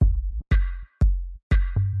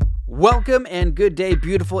Welcome and good day,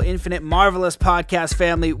 beautiful, infinite, marvelous podcast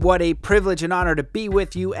family. What a privilege and honor to be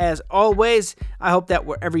with you as always. I hope that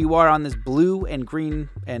wherever you are on this blue and green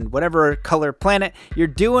and whatever color planet, you're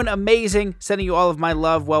doing amazing. Sending you all of my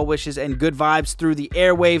love, well wishes, and good vibes through the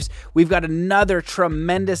airwaves. We've got another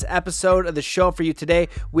tremendous episode of the show for you today.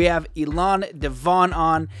 We have Ilan Devon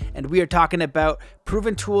on, and we are talking about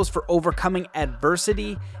proven tools for overcoming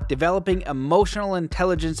adversity, developing emotional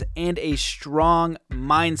intelligence, and a strong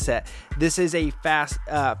mindset. This is a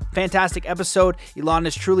fantastic episode. Ilan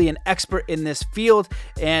is truly an expert in this field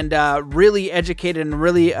and really educated and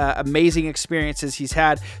really amazing experiences he's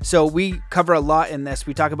had. So we cover a lot in this.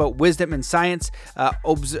 We talk about wisdom and science,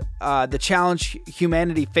 the challenge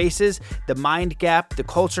humanity faces, the mind gap, the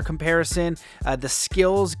culture comparison, the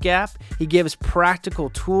skills gap. He gives practical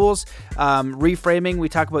tools, reframing. We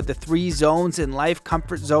talk about the 3 zones in life: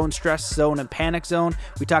 comfort zone, stress zone, and panic zone.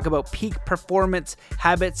 We talk about peak performance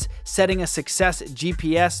habits, setting a success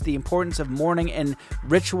GPS, the importance of morning and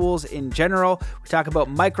rituals in general. We talk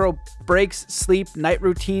about micro breaks, sleep, night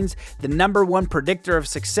routines, the #1 predictor of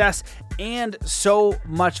success, and so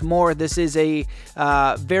much more. This is a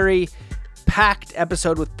very packed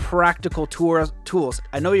episode with practical tools.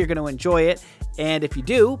 I know you're going to enjoy it. And if you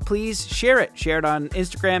do, please share it. Share it on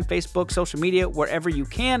Instagram, Facebook, social media, wherever you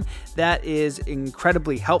can. That is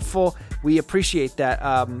incredibly helpful. We appreciate that.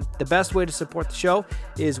 The best way to support the show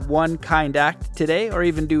is one kind act today, or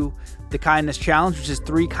even do the kindness challenge, which is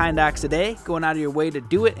 3 kind acts a day, going out of your way to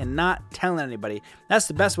do it and not telling anybody. That's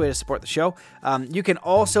the best way to support the show. You can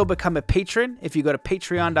also become a patron if you go to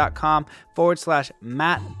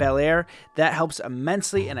patreon.com/Matt Belair. That helps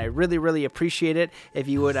immensely, and I really, really appreciate it if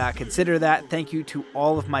you would consider that. Thank you to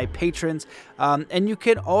all of my patrons. And you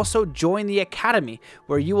can also join the Academy,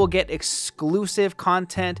 where you will get exclusive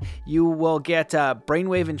content. You will get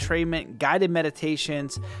brainwave entrainment, guided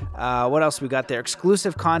meditations. What else we got there?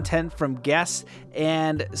 Exclusive content from guests,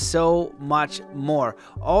 and so much more.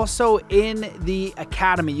 Also in the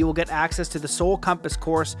Academy, you will get access to the Soul Compass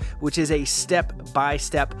course, which is a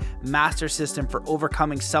step-by-step master system for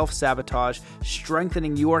overcoming self-sabotage,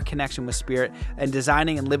 strengthening your connection with spirit, and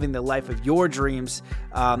designing and living the life of your dreams.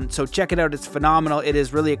 So check it out. It's phenomenal. It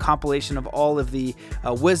is really a compilation of all of the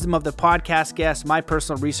wisdom of the podcast guests, my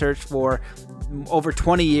personal research for over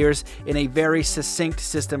 20 years, in a very succinct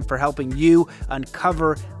system for helping you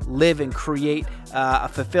uncover, live, and create a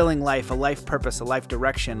fulfilling life, a life purpose, a life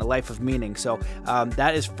direction, a life of meaning. So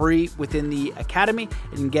that is free within the Academy.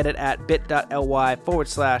 You can get it at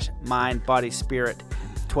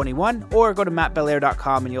bit.ly/mindbodyspirit21, or go to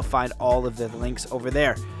mattbelair.com and you'll find all of the links over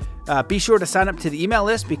there. Be sure to sign up to the email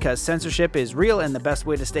list, because censorship is real, and the best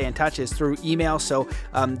way to stay in touch is through email. So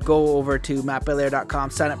go over to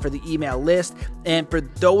mattbelair.com, sign up for the email list. And for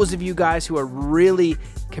those of you guys who are really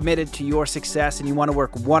committed to your success and you want to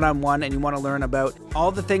work one-on-one and you want to learn about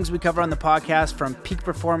all the things we cover on the podcast, from peak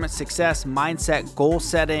performance, success, mindset, goal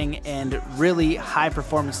setting, and really high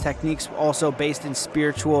performance techniques, also based in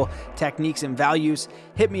spiritual techniques and values,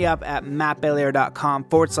 hit me up at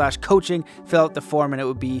mattbelair.com/coaching. Fill out the form, and it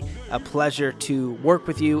would be a pleasure to work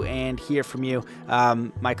with you and hear from you.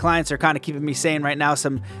 My clients are kind of keeping me sane right now.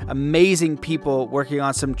 Some amazing people working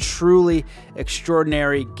on some truly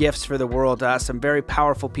extraordinary gifts for the world. Some very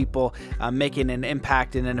powerful people making an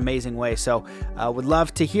impact in an amazing way. So would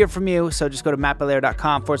love to hear from you. So just go to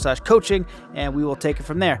mattbelair.com/coaching, and we will take it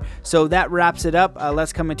from there. So that wraps it up.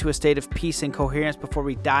 Let's come into a state of peace and coherence before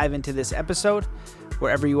we dive into this episode.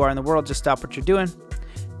 Wherever you are in the world, just stop what you're doing.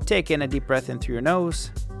 Take in a deep breath in through your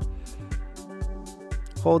nose.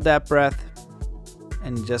 Hold that breath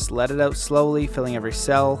and just let it out slowly, filling every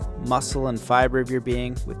cell, muscle, and fiber of your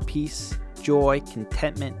being with peace, joy,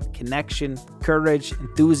 contentment, connection, courage,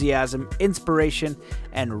 enthusiasm, inspiration,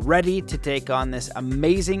 and ready to take on this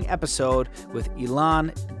amazing episode with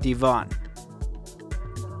Ilan Devon.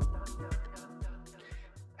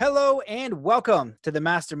 Hello and welcome to the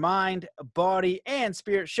Mastermind, Body, and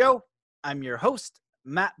Spirit Show. I'm your host,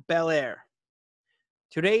 Matt Belair.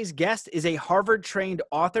 Today's guest is a Harvard-trained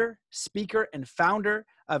author, speaker, and founder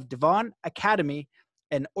of Devon Academy,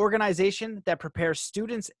 an organization that prepares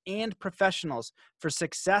students and professionals for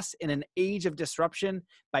success in an age of disruption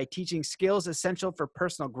by teaching skills essential for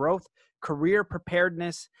personal growth, career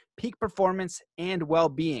preparedness, peak performance, and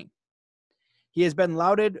well-being. He has been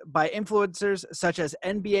lauded by influencers such as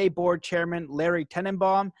NBA board chairman Larry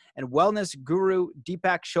Tenenbaum and wellness guru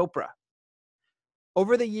Deepak Chopra.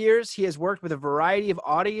 Over the years, he has worked with a variety of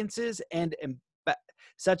audiences and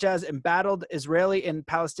such as embattled Israeli and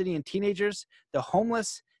Palestinian teenagers, the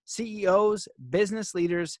homeless, CEOs, business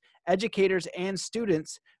leaders, educators, and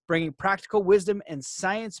students, bringing practical wisdom and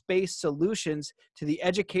science-based solutions to the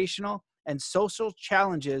educational and social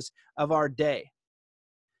challenges of our day.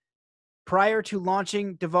 Prior to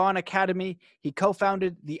launching Devon Academy, he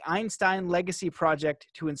co-founded the Einstein Legacy Project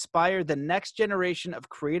to inspire the next generation of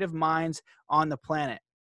creative minds on the planet.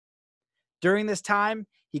 During this time,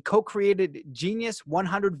 he co-created Genius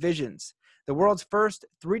 100 Visions, the world's first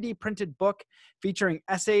 3D printed book featuring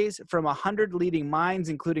essays from 100 leading minds,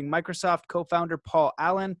 including Microsoft co-founder Paul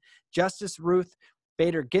Allen, Justice Ruth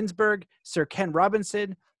Bader Ginsburg, Sir Ken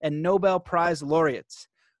Robinson, and Nobel Prize laureates.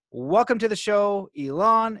 Welcome to the show,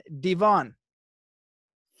 Ilan Devon.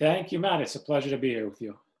 Thank you, Matt. It's a pleasure to be here with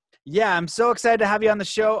you. Yeah, I'm so excited to have you on the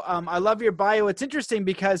show. I love your bio. It's interesting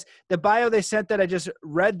because the bio they sent that I just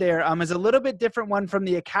read there is a little bit different one from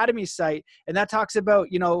the Academy site, and that talks about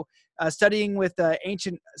studying the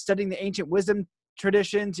ancient wisdom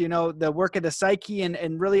traditions, the work of the psyche,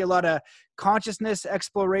 and really a lot of consciousness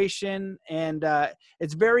exploration, and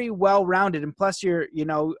it's very well rounded. And plus, you're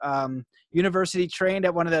university trained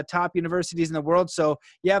at one of the top universities in the world, so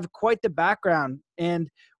you have quite the background.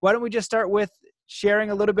 And why don't we just start with sharing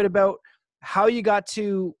a little bit about how you got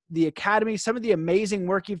to the Academy, some of the amazing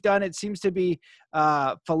work you've done. It seems to be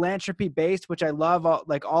philanthropy based, which I love,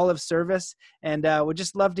 like all of service, and would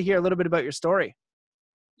just love to hear a little bit about your story.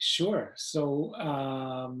 Sure. So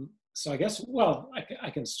I guess, I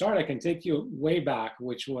can start. I can take you way back,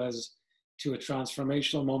 which was to a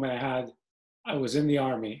transformational moment I had. I was in the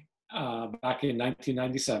Army back in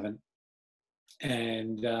 1997,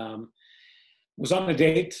 and was on a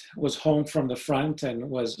date, was home from the front and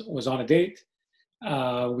was on a date.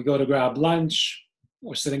 We go to grab lunch.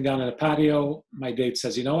 We're sitting down in a patio. My date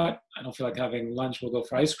says, you know what? I don't feel like having lunch. We'll go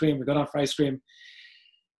for ice cream. We go down for ice cream,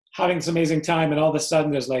 having this amazing time. And all of a sudden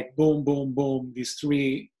there's like boom, boom, boom, these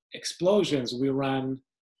three explosions. We run,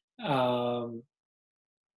 hide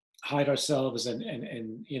ourselves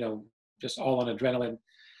and just all on adrenaline.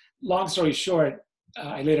 Long story short,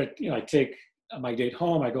 I take my date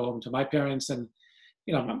home. I go home to my parents, and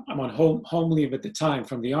I'm on home leave at the time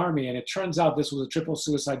from the Army, and it turns out this was a triple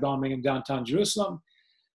suicide bombing in downtown Jerusalem,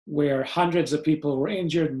 where hundreds of people were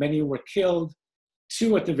injured, many were killed.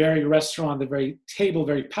 Two at the very restaurant, the very table,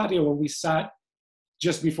 very patio where we sat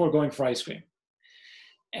just before going for ice cream.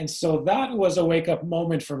 And so that was a wake-up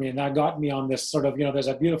moment for me, and that got me on this sort of, there's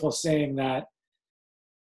a beautiful saying that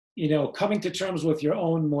coming to terms with your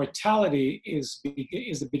own mortality is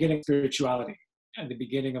the beginning of spirituality and the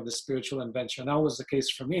beginning of the spiritual adventure. And that was the case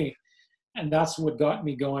for me. And that's what got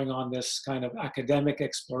me going on this kind of academic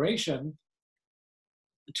exploration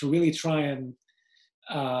to really try and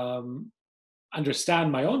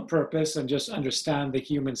understand my own purpose and just understand the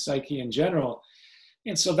human psyche in general.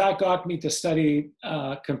 And so that got me to study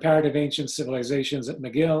comparative ancient civilizations at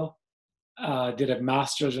McGill. Did a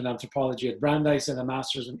master's in anthropology at Brandeis and a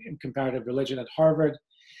master's in comparative religion at Harvard.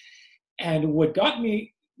 And what got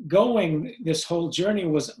me going this whole journey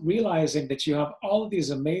was realizing that you have all of these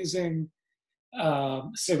amazing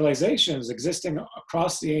civilizations existing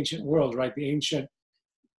across the ancient world, right? The ancient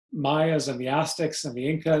Mayas and the Aztecs and the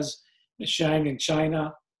Incas, the Shang in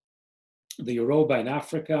China, the Yoruba in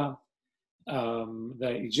Africa,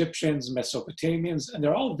 the Egyptians, Mesopotamians, and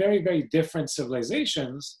they're all very, very different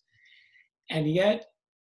civilizations. And yet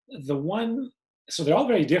so they're all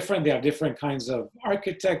very different. They have different kinds of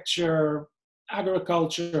architecture,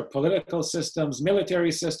 agriculture, political systems,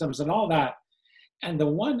 military systems, and all that. And the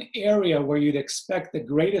one area where you'd expect the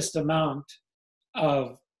greatest amount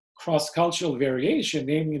of cross-cultural variation,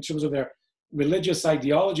 namely in terms of their religious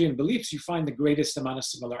ideology and beliefs, you find the greatest amount of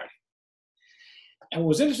similarity. And what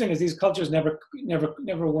was interesting is these cultures never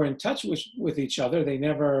were in touch with each other. They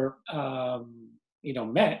never,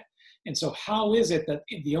 met. And so how is it that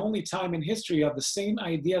the only time in history you have the same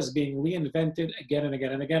ideas being reinvented again and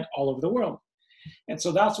again and again all over the world? And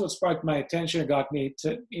so that's what sparked my attention and got me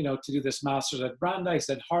to do this master's at Brandeis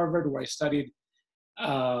at Harvard, where I studied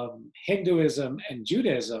Hinduism and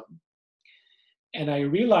Judaism. And I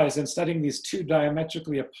realized in studying these two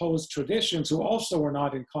diametrically opposed traditions who also were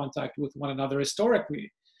not in contact with one another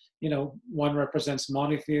historically, one represents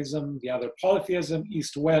monotheism, the other polytheism,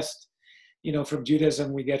 East-West. From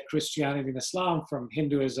Judaism, we get Christianity and Islam. From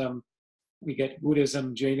Hinduism, we get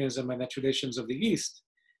Buddhism, Jainism, and the traditions of the East.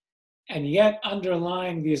 And yet,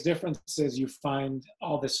 underlying these differences, you find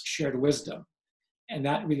all this shared wisdom. And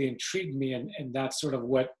that really intrigued me, and that's sort of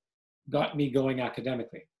what got me going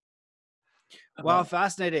academically. Wow,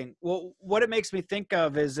 fascinating. Well, what it makes me think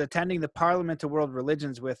of is attending the Parliament of World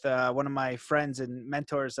Religions with one of my friends and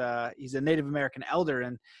mentors. He's a Native American elder,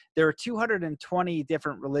 and there are 220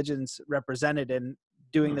 different religions represented, and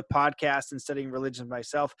doing the podcast and studying religion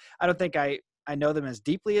myself. I don't think I know them as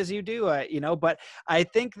deeply as you do, but I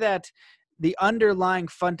think that the underlying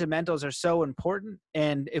fundamentals are so important.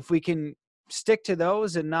 And if we can stick to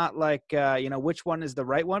those and not like, which one is the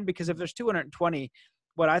right one, because if there's 220,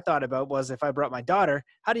 what I thought about was, if I brought my daughter,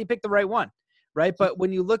 how do you pick the right one? Right. But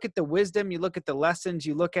when you look at the wisdom, you look at the lessons,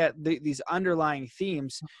 you look at these underlying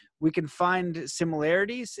themes, we can find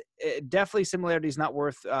similarities. Definitely similarities not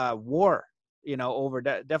worth war, over,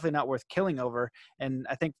 definitely not worth killing over. And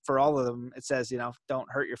I think for all of them, it says,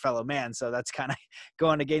 don't hurt your fellow man. So that's kind of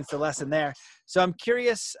going against the lesson there. So I'm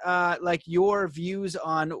curious, like your views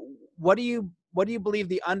on what do you believe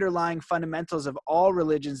the underlying fundamentals of all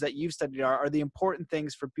religions that you've studied are the important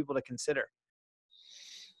things for people to consider?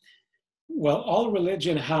 Well, all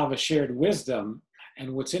religion have a shared wisdom.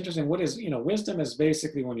 And what's interesting, wisdom is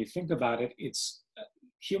basically, when you think about it, it's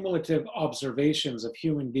cumulative observations of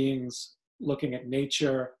human beings looking at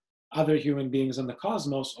nature, other human beings in the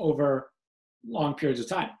cosmos over long periods of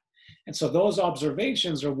time. And so those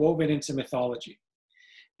observations are woven into mythology.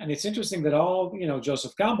 And it's interesting that all,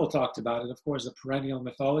 Joseph Campbell talked about it, of course, the perennial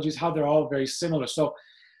mythologies, how they're all very similar. So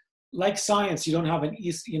like science, you don't have an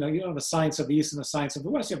East, you don't have a science of the East and a science of the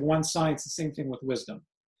West. You have one science, the same thing with wisdom.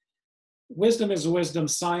 Wisdom is wisdom,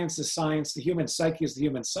 science is science, the human psyche is the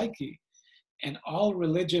human psyche. And all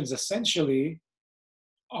religions essentially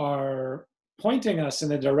are pointing us in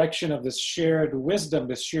the direction of this shared wisdom,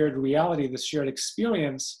 this shared reality, this shared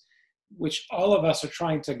experience, which all of us are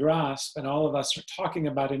trying to grasp and all of us are talking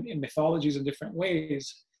about in mythologies in different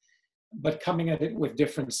ways, but coming at it with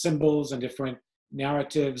different symbols and different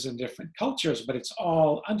narratives and different cultures, but it's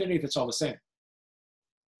all underneath, it's all the same.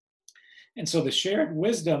 And so the shared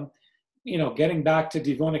wisdom, getting back to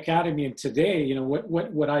Devon Academy and today,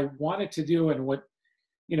 what I wanted to do, and what,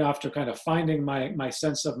 after kind of finding my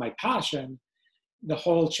sense of my passion, the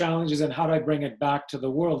whole challenge is, and how do I bring it back to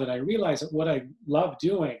the world? And I realized that what I love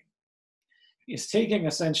doing is taking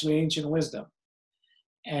essentially ancient wisdom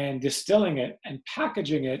and distilling it and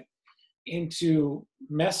packaging it into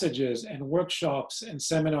messages and workshops and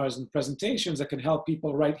seminars and presentations that can help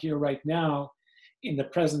people right here, right now, in the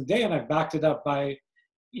present day. And I've backed it up by,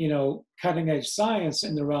 cutting edge science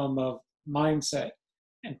in the realm of mindset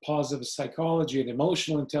and positive psychology and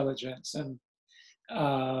emotional intelligence and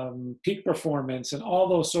peak performance and all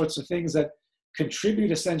those sorts of things that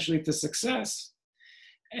contribute essentially to success.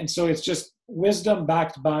 And so it's just wisdom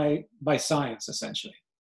backed by science, essentially.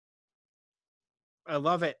 I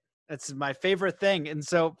love it. That's my favorite thing. And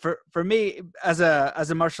so for me, as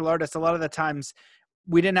a martial artist, a lot of the times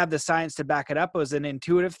we didn't have the science to back it up. It was an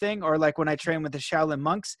intuitive thing. Or like when I trained with the Shaolin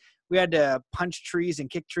monks, we had to punch trees and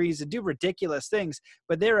kick trees and do ridiculous things,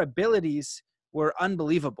 but their abilities were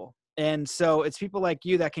unbelievable. And so it's people like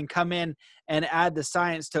you that can come in and add the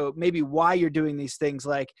science to maybe why you're doing these things,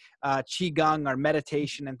 like Qigong or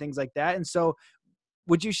meditation and things like that. And so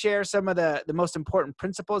would you share some of the most important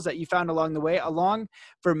principles that you found along the way, along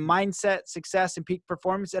for mindset, success, and peak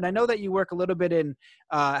performance? And I know that you work a little bit in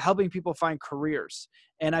helping people find careers.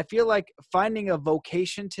 And I feel like finding a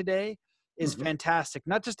vocation today is fantastic.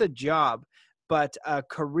 Not just a job, but a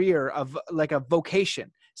career of like a vocation,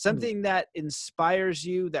 something that inspires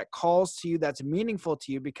you, that calls to you, that's meaningful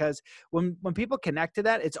to you. Because when people connect to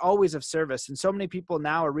that, it's always of service. And so many people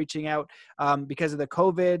now are reaching out because of the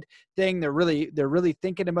COVID thing. They're really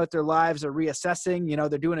thinking about their lives, or reassessing,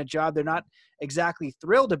 they're doing a job they're not exactly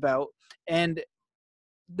thrilled about. And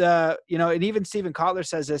and even Stephen Kotler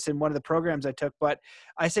says this in one of the programs I took, but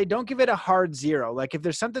I say, don't give it a hard 0. Like if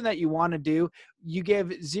there's something that you want to do, you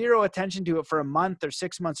give 0 attention to it for a month or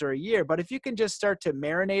 6 months or a year. But if you can just start to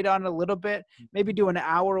marinate on it a little bit, maybe do an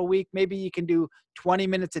hour a week, maybe you can do 20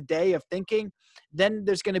 minutes a day of thinking, then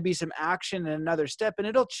there's going to be some action and another step, and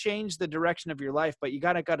it'll change the direction of your life. But you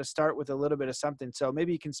got to start with a little bit of something. So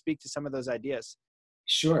maybe you can speak to some of those ideas.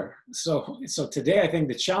 Sure. So today, I think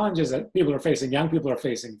the challenges that young people are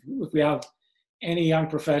facing, if we have any young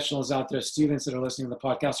professionals out there, students that are listening to the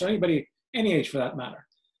podcast, or anybody, any age for that matter,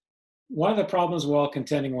 one of the problems we're all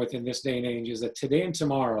contending with in this day and age is that today and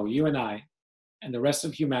tomorrow, you and I and the rest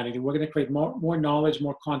of humanity, we're going to create more knowledge,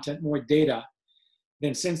 more content, more data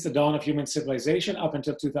than since the dawn of human civilization up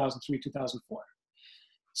until 2003, 2004.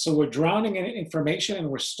 So we're drowning in information and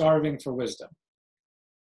we're starving for wisdom.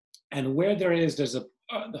 And where there's the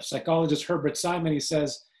psychologist Herbert Simon, he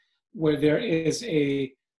says, where there is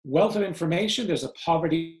a wealth of information, there's a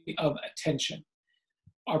poverty of attention.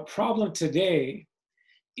 Our problem today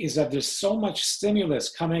is that there's so much stimulus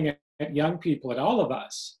coming at young people, at all of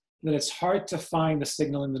us, that it's hard to find the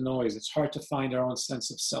signal in the noise. It's hard to find our own sense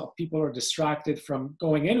of self. People are distracted from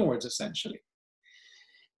going inwards, essentially.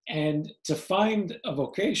 And to find a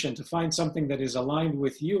vocation, to find something that is aligned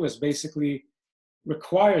with you, is basically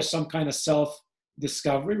requires some kind of self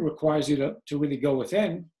discovery, requires you to really go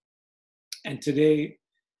within. And today,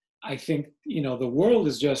 I think, the world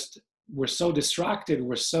is just, we're so distracted,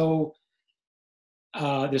 there's so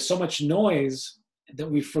much noise that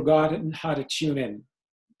we've forgotten how to tune in.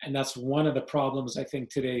 And that's one of the problems, I think,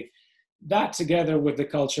 today. That, together with the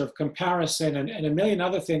culture of comparison and a million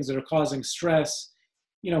other things that are causing stress.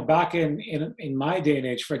 Back in my day and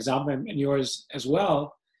age, for example, and yours as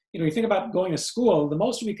well, you think about going to school, the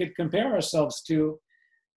most we could compare ourselves to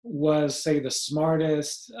was, say, the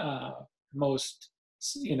smartest, most,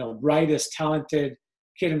 brightest, talented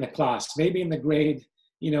kid in the class, maybe in the grade,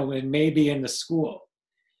 and maybe in the school.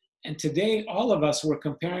 And today, all of us were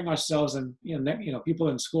comparing ourselves, and people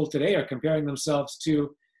in school today are comparing themselves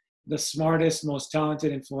to the smartest, most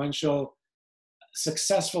talented, influential,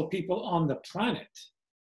 successful people on the planet.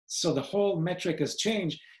 So the whole metric has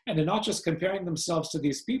changed, and they're not just comparing themselves to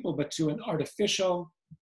these people, but to an artificial,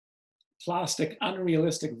 plastic,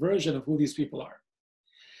 unrealistic version of who these people are.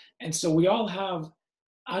 And so we all have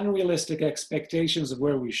unrealistic expectations of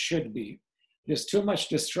where we should be. There's too much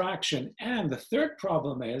distraction. And the third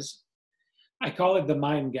problem is, I call it the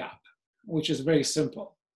mind gap, which is very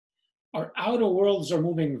simple. Our outer worlds are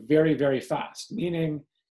moving very, very fast, meaning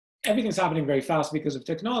everything's happening very fast because of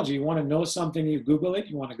technology. You want to know something, you Google it.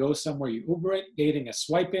 You want to go somewhere, you Uber it. Dating is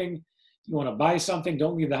swiping. You want to buy something,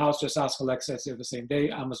 don't leave the house, just ask Alexa, it's there the same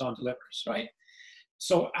day, Amazon delivers, right?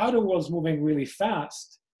 So outer world's moving really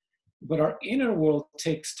fast, but our inner world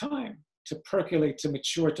takes time to percolate, to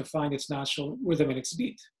mature, to find its natural rhythm and its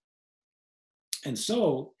beat. And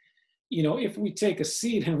so, if we take a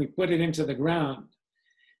seed and we put it into the ground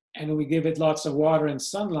and we give it lots of water and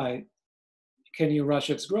sunlight, can you rush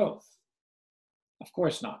its growth? Of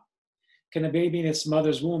course not. Can a baby in its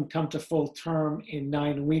mother's womb come to full term in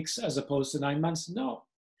 9 weeks as opposed to 9 months? No.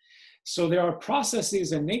 So there are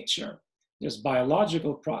processes in nature. There's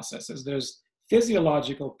biological processes, there's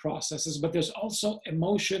physiological processes, but there's also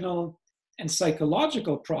emotional and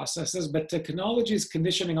psychological processes. But technology is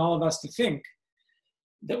conditioning all of us to think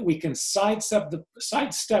that we can sidestep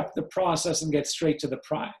the process and get straight to the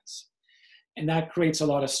prize. And that creates a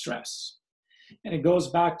lot of stress. And it goes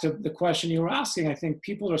back to the question you were asking. I think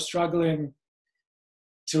people are struggling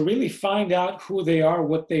to really find out who they are,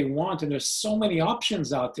 what they want. And there's so many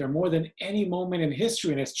options out there, more than any moment in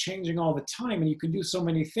history, and it's changing all the time. And you can do so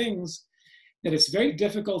many things that it's very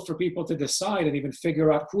difficult for people to decide and even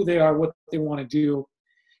figure out who they are, what they want to do,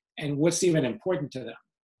 and what's even important to them.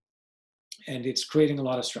 And it's creating a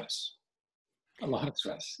lot of stress. A lot of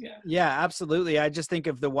stress. Yeah. Yeah, absolutely. I just think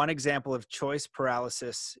of the one example of choice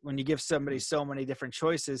paralysis. When you give somebody so many different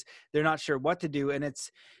choices, they're not sure what to do. And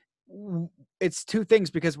it's two things,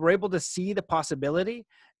 because we're able to see the possibility.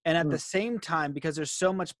 And at the same time, because there's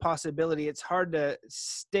so much possibility, it's hard to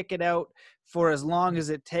stick it out for as long as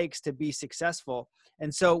it takes to be successful.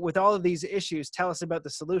 And so with all of these issues, tell us about the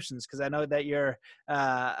solutions, because I know that you're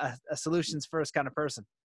a solutions first kind of person.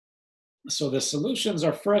 So the solutions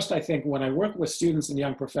are, first, I think, when I work with students and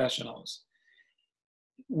young professionals,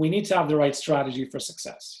 we need to have the right strategy for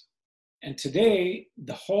success. And today,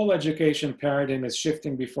 the whole education paradigm is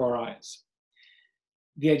shifting before our eyes.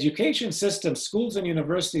 The education system, schools and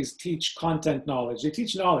universities teach content knowledge. They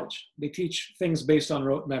teach knowledge. They teach things based on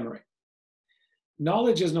rote memory.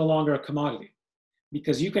 Knowledge is no longer a commodity,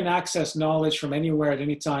 because you can access knowledge from anywhere at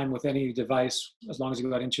any time with any device, as long as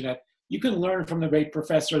you've got internet. You can learn from the great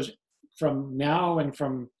professors from now and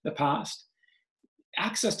from the past.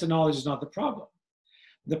 Access to knowledge is not the problem.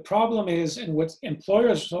 The problem is, and what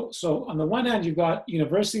employers, so on the one hand, you've got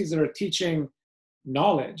universities that are teaching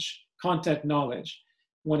knowledge, content knowledge,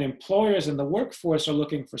 when employers in the workforce are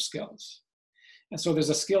looking for skills. And so there's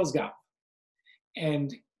a skills gap.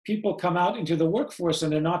 And people come out into the workforce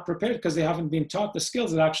and they're not prepared because they haven't been taught the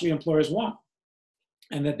skills that actually employers want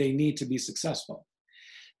and that they need to be successful.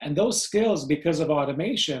 And those skills, because of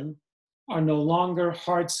automation, are no longer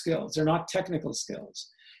hard skills. They're not technical skills.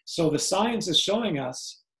 So the science is showing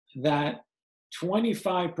us that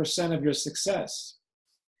 25% of your success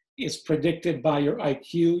is predicted by your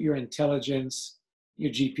IQ, your intelligence,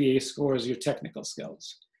 your GPA scores, your technical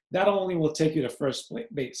skills. That only will take you to first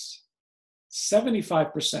base.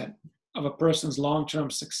 75% of a person's long-term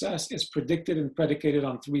success is predicted and predicated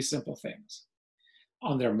on 3 simple things: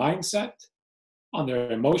 on their mindset, on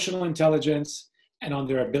their emotional intelligence, and on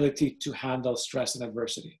their ability to handle stress and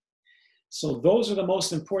adversity. So those are the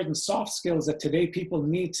most important soft skills that today people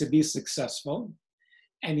need to be successful.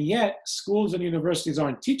 And yet schools and universities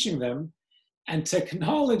aren't teaching them And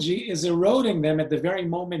technology is eroding them at the very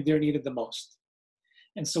moment they're needed the most.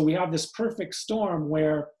 And so we have this perfect storm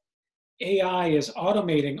where AI is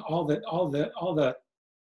automating all the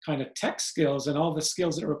kind of tech skills and all the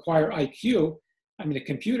skills that require IQ. I mean, a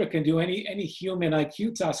computer can do any human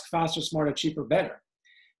IQ task faster, smarter, cheaper, better.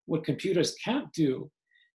 What computers can't do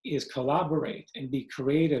is collaborate and be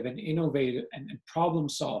creative and innovative and problem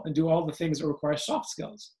solve and do all the things that require soft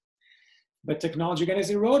skills. But technology again is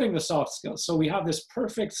eroding the soft skills. So we have this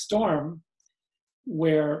perfect storm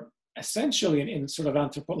where essentially in sort of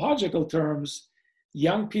anthropological terms,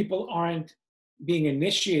 young people aren't being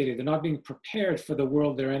initiated, they're not being prepared for the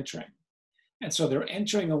world they're entering. And so they're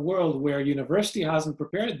entering a world where university hasn't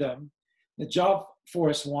prepared them. The job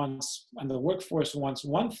force wants, and the workforce wants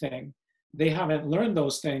one thing. They haven't learned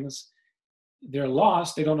those things. They're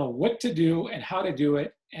lost. They don't know what to do and how to do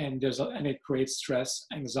it. And it creates stress,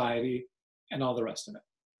 anxiety, and all the rest of it.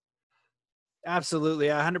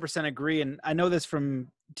 Absolutely. I 100% agree. And I know this from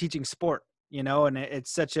teaching sport, and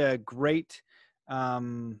it's such a great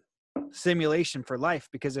simulation for life,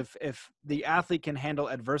 because if the athlete can handle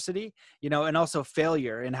adversity, and also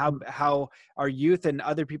failure, and how our youth and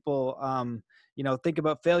other people, think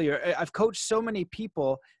about failure. I've coached so many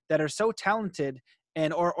people that are so talented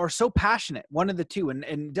and or so passionate, one of the two, and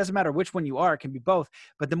it doesn't matter which one you are, it can be both,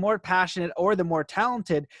 but the more passionate or the more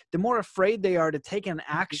talented, the more afraid they are to take an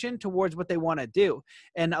action towards what they want to do.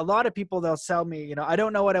 And a lot of people, they'll tell me, I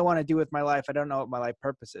don't know what I want to do with my life, I don't know what my life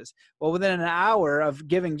purpose is. Well, within an hour of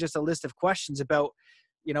giving just a list of questions about,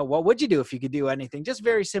 what would you do if you could do anything, just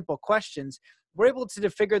very simple questions, we're able to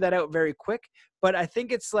figure that out very quick. But I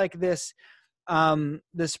think it's like this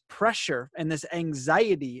pressure and this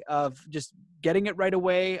anxiety of just getting it right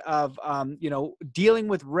away, of, dealing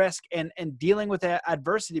with risk and dealing with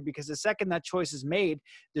adversity, because the second that choice is made,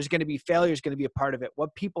 there's going to be failure, is going to be a part of it.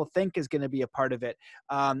 What people think is going to be a part of it.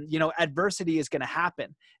 Adversity is going to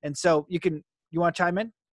happen. And so you want to chime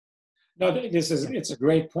in? No, it's a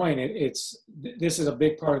great point. This is a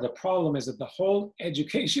big part of the problem, is that the whole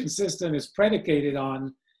education system is predicated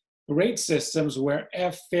on great systems where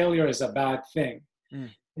failure is a bad thing.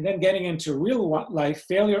 And then getting into real life,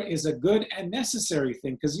 failure is a good and necessary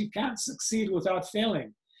thing, because you can't succeed without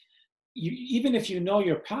failing. Even if you know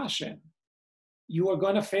your passion, you are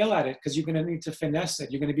going to fail at it, because you're going to need to finesse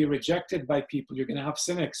it. You're going to be rejected by people. You're going to have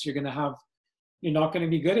cynics. You're not going to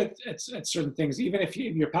be good at certain things. Even if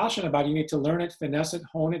you're passionate about it, you need to learn it, finesse it,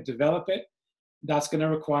 hone it, develop it. That's going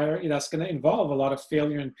to involve a lot of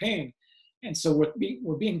failure and pain. And so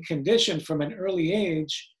we're being conditioned from an early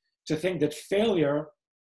age to think that failure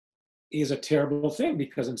is a terrible thing,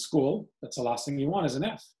 because in school, that's the last thing you want is an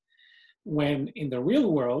F. When in the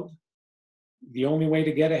real world, the only way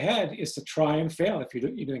to get ahead is to try and fail. If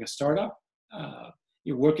you're doing a startup,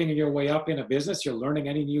 you're working your way up in a business, you're learning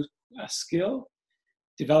any new skill,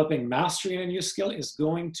 developing mastery in a new skill is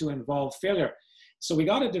going to involve failure. So we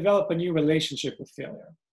got to develop a new relationship with failure.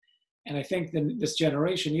 And I think that this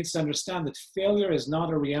generation needs to understand that failure is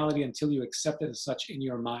not a reality until you accept it as such in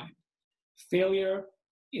your mind. Failure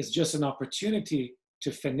is just an opportunity to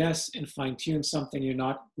finesse and fine-tune something you're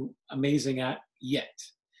not amazing at yet.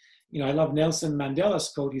 I love Nelson Mandela's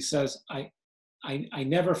quote. He says, I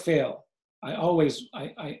never fail. I always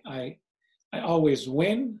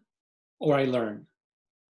win, or I learn.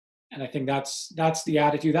 And I think that's the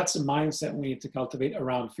attitude, that's the mindset we need to cultivate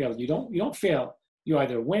around failure. You don't fail. You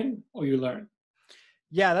either win or you learn.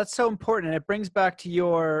 Yeah, that's so important. And it brings back to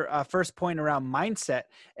your first point around mindset.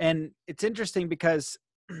 And it's interesting because,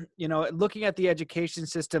 looking at the education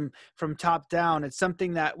system from top down, it's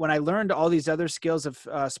something that when I learned all these other skills of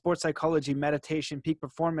sports psychology, meditation, peak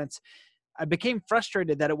performance, I became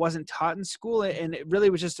frustrated that it wasn't taught in school. And it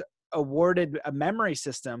really was just awarded a memory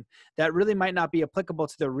system that really might not be applicable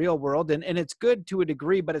to the real world. And it's good to a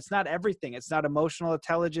degree, but it's not everything. It's not emotional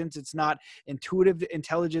intelligence. It's not intuitive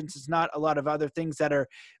intelligence. It's not a lot of other things that are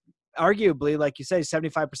arguably, like you say,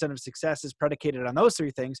 75% of success is predicated on those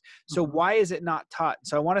three things. So why is it not taught?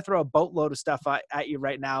 So I want to throw a boatload of stuff at you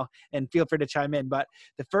right now, and feel free to chime in. But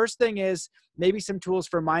the first thing is maybe some tools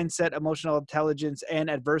for mindset, emotional intelligence, and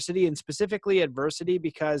adversity, and specifically adversity,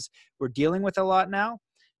 because we're dealing with a lot now.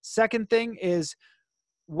 Second thing is,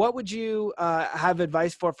 what would you have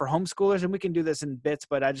advice for homeschoolers? And we can do this in bits,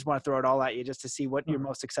 but I just want to throw it all at you just to see what you're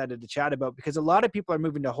most excited to chat about, because a lot of people are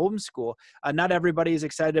moving to homeschool. Not everybody is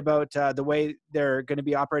excited about the way they're going to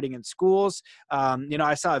be operating in schools.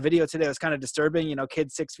 I saw a video today that was kind of disturbing,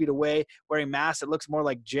 kids 6 feet away wearing masks. It looks more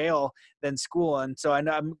like jail than school. And so I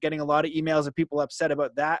know I'm getting a lot of emails of people upset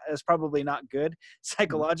about that. It's probably not good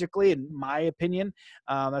psychologically, in my opinion.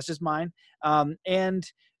 That's just mine. And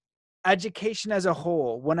education as a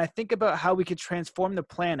whole, when I think about how we could transform the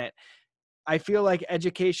planet, I feel like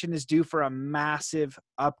education is due for a massive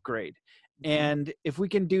upgrade. Mhm. And if we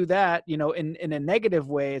can do that, in a negative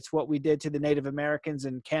way, it's what we did to the Native Americans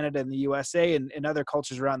in Canada and the USA and other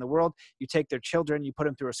cultures around the world. You take their children, you put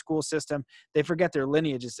them through a school system, they forget their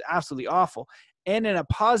lineage. It's absolutely awful. And in a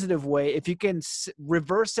positive way, if you can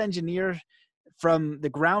reverse engineer from the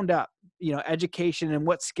ground up, education and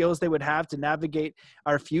what skills they would have to navigate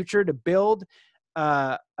our future, to build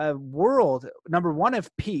a world, number one, of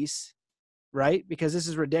peace, right? Because this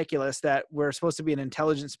is ridiculous that we're supposed to be an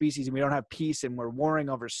intelligent species and we don't have peace and we're warring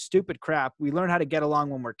over stupid crap. We learn how to get along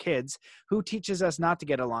when we're kids. Who teaches us not to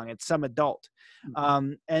get along? It's some adult.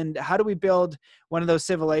 And how do we build one of those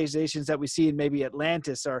civilizations that we see in maybe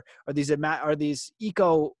Atlantis or these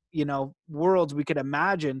eco, worlds we could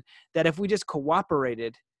imagine, that if we just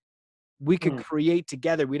cooperated, we could Mm. create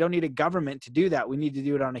together. We don't need a government to do that. We need to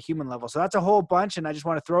do it on a human level. So that's a whole bunch. And I just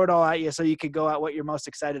want to throw it all at you so you could go at what you're most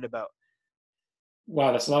excited about.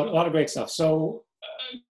 Wow, that's a lot of great stuff. So,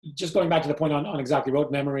 just going back to the point on exactly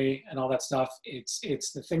rote memory and all that stuff,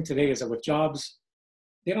 it's the thing today is that with jobs,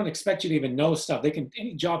 they don't expect you to even know stuff.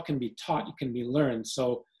 Any job can be taught, it can be learned.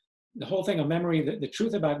 So the whole thing of memory, the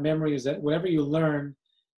truth about memory is that whatever you learn,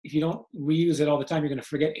 if you don't reuse it all the time, you're going to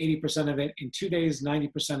forget 80% of it in 2 days,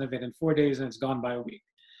 90% of it in 4 days, and it's gone by a week.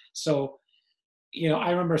 So,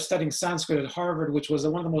 I remember studying Sanskrit at Harvard, which was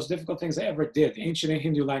one of the most difficult things I ever did, ancient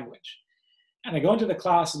Hindu language. And I go into the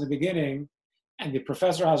class in the beginning, and the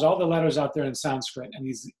professor has all the letters out there in Sanskrit and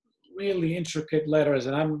these really intricate letters.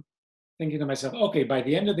 And I'm thinking to myself, okay, by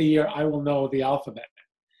the end of the year, I will know the alphabet.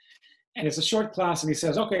 And it's a short class, and he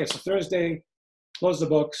says, okay, it's a Thursday, close the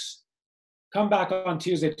books, come back on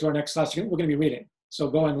Tuesday to our next class. We're going to be reading.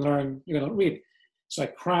 So go and learn, you're going to read. So I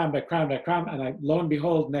crammed, and lo and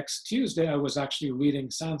behold, next Tuesday, I was actually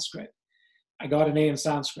reading Sanskrit. I got an A in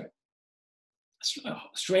Sanskrit.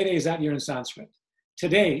 Straight A's that year in Sanskrit.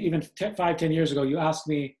 Today, even 5-10 years ago, you asked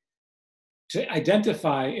me to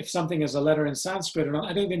identify if something is a letter in Sanskrit or not.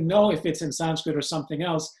 I don't even know if it's in Sanskrit or something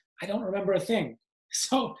else. I don't remember a thing.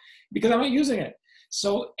 So, because I'm not using it.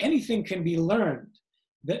 So anything can be learned.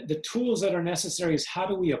 The tools that are necessary is how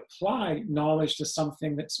do we apply knowledge to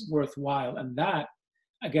something that's worthwhile? And that,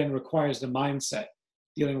 again, requires the mindset,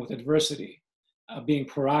 dealing with adversity, being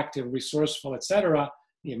proactive, resourceful, etc.,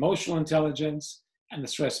 the emotional intelligence, and the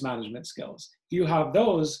stress management skills. If you have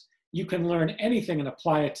those, you can learn anything and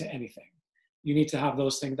apply it to anything. You need to have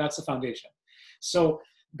those things. That's the foundation. So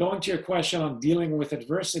going to your question on dealing with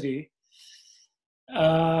adversity,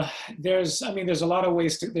 there's a lot of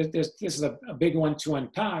ways to, this is a big one to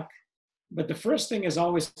unpack, but the first thing is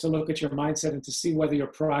always to look at your mindset and to see whether you're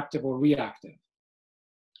proactive or reactive.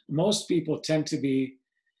 Most people tend to be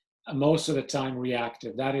most of the time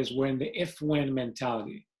reactive. That is, we're in the if-when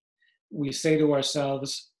mentality. We say to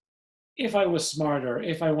ourselves, if I was smarter,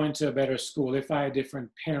 if I went to a better school, if I had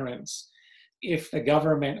different parents, if the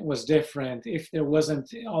government was different, if there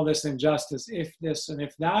wasn't all this injustice, if this and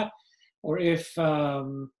if that, or if I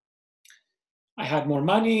had more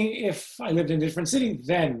money, if I lived in a different city,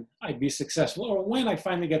 then I'd be successful. Or when I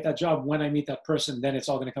finally get that job, when I meet that person, then it's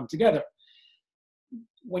all going to come together.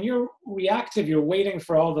 When you're reactive, you're waiting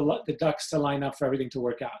for all the ducks to line up for everything to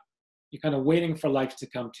work out. You're kind of waiting for life to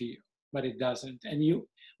come to you, but it doesn't. And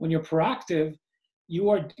when you're proactive,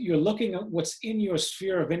 you're looking at what's in your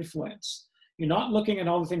sphere of influence. You're not looking at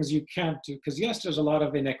all the things you can't do, because yes, there's a lot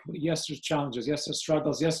of inequity. Yes, there's challenges. Yes, there's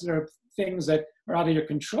struggles. Yes, there are things that are out of your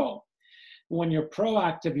control. When you're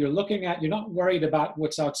proactive, you're not worried about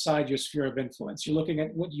what's outside your sphere of influence. You're looking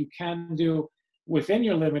at what you can do within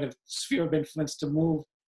your limited sphere of influence to move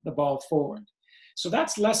the ball forward. So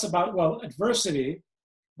that's less about, adversity,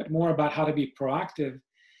 but more about how to be proactive.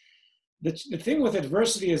 The thing with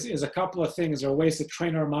adversity is a couple of things. There are ways to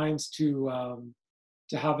train our minds to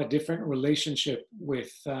have a different relationship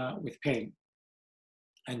with pain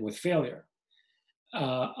and with failure.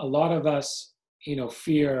 A lot of us,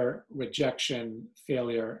 fear rejection,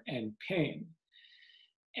 failure, and pain.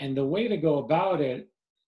 And the way to go about it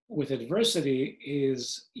with adversity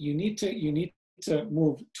is you need to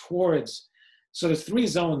move towards. So there's 3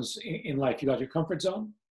 zones in life. You got your comfort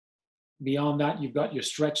zone. Beyond that, you've got your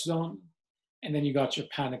stretch zone, and then you got your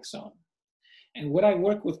panic zone. And what I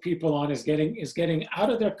work with people on is getting out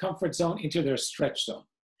of their comfort zone into their stretch zone.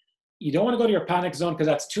 You don't want to go to your panic zone because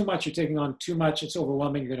that's too much. You're taking on too much. It's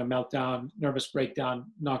overwhelming. You're going to melt down, nervous breakdown.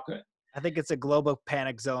 Not good. I think it's a global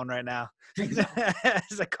panic zone right now.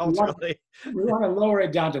 It's culturally. We want to lower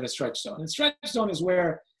it down to the stretch zone. And stretch zone is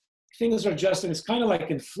where things are just, and it's kind of like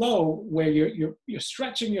in flow where you're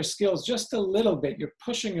stretching your skills just a little bit. You're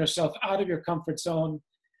pushing yourself out of your comfort zone.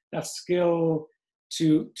 That skill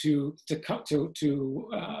to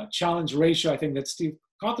challenge ratio, I think that Steve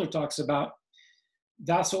Kotler talks about.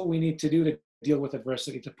 That's what we need to do to deal with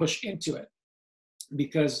adversity, to push into it.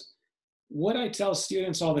 Because what I tell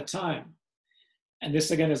students all the time, and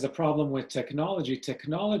this again is the problem with technology,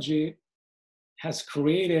 technology has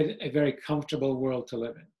created a very comfortable world to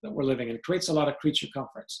live in, that we're living in. It creates a lot of creature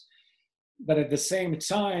comforts. But at the same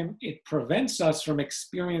time, it prevents us from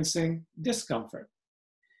experiencing discomfort.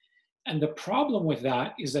 And the problem with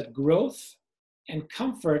that is that growth and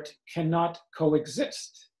comfort cannot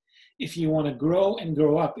coexist. If you want to grow and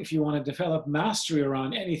grow up, if you want to develop mastery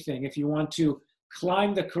around anything, if you want to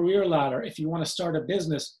climb the career ladder, if you want to start a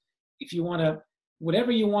business, if you want to,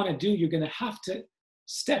 whatever you want to do, you're going to have to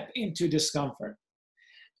step into discomfort.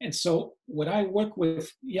 And so what I work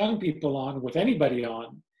with young people on, with anybody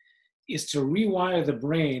on, is to rewire the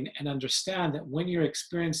brain and understand that when you're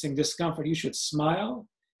experiencing discomfort, you should smile,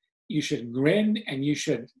 you should grin, and you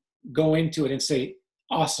should go into it and say,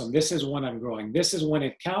 awesome, this is when I'm growing. This is when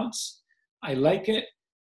it counts. I like it.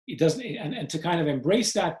 It doesn't, and to kind of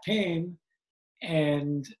embrace that pain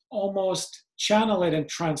and almost channel it and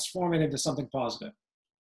transform it into something positive.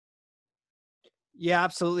 Yeah,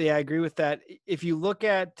 absolutely. I agree with that. If you look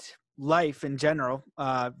at life in general,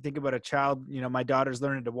 think about a child, my daughter's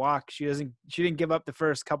learning to walk. She didn't give up the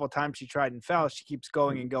first couple of times she tried and fell. She keeps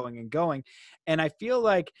going and going and going. And I feel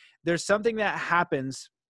like there's something that happens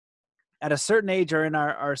at a certain age, or in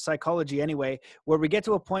our psychology anyway, where we get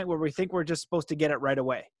to a point where we think we're just supposed to get it right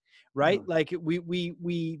away. Right? Like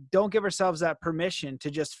we don't give ourselves that permission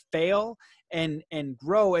to just fail and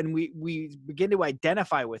grow. And we begin to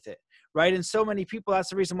identify with it. Right. And so many people, that's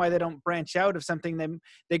the reason why they don't branch out of something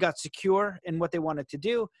they got secure in what they wanted to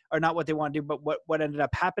do, or not what they want to do, but what ended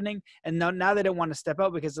up happening. And now they don't want to step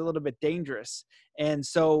out because it's a little bit dangerous. And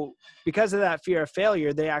so because of that fear of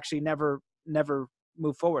failure, they actually never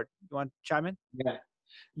move forward. You want to chime in?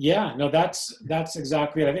 Yeah, no, that's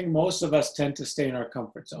exactly it. I think most of us tend to stay in our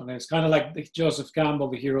comfort zone. And it's kind of like Joseph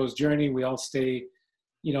Campbell, The Hero's Journey. We all stay,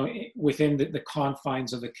 within the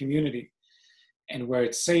confines of the community, and where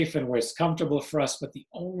it's safe and where it's comfortable for us. But the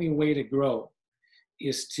only way to grow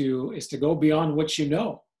is to go beyond what you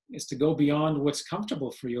know, is to go beyond what's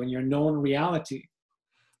comfortable for you and your known reality.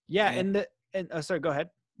 Yeah. Sorry, go ahead.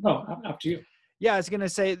 No, up to you. Yeah, I was going to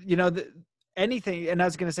say, anything. And I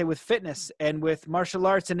was going to say with fitness and with martial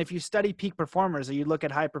arts, and if you study peak performers or you look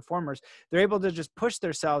at high performers, they're able to just push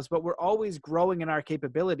themselves, but we're always growing in our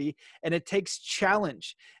capability, and it takes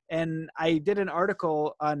challenge. And I did an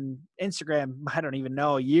article on Instagram, I don't even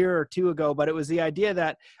know, a year or two ago, but it was the idea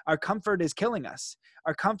that our comfort is killing us.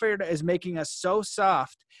 Our comfort is making us so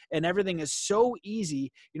soft, and everything is so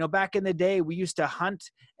easy. Back in the day, we used to hunt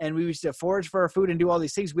and we used to forage for our food and do all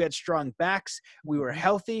these things. We had strong backs. We were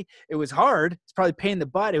healthy. It was hard. It's probably pain in the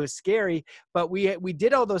butt. It was scary, but we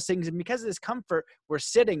did all those things. And because of this comfort, we're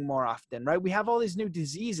sitting more often, right? We have all these new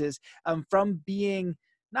diseases from being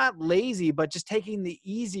not lazy, but just taking the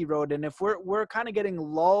easy road. And if we're kind of getting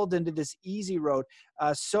lulled into this easy road,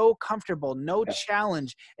 so comfortable, no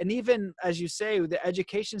challenge. And even, as you say, the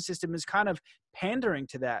education system is kind of pandering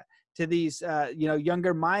to that, to these,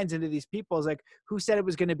 younger minds, and to these people. Is like, who said it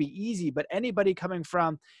was going to be easy? But anybody coming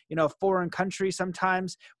from, a foreign country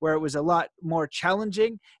sometimes where it was a lot more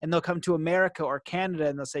challenging, and they'll come to America or Canada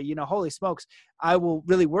and they'll say, holy smokes, I will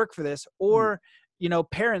really work for this. Or,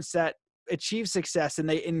 parents that achieve success and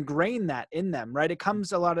they ingrain that in them, right? It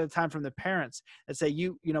comes a lot of the time from the parents that say,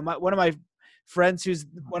 one of my friends who's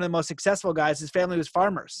one of the most successful guys, his family was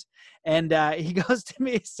farmers. And he goes to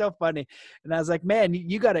me, it's so funny. And I was like, man,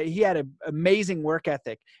 he had an amazing work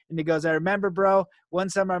ethic. And he goes, I remember, bro, one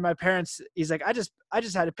summer my parents, he's like, I just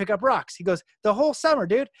had to pick up rocks. He goes, the whole summer,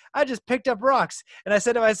 dude, I just picked up rocks. And I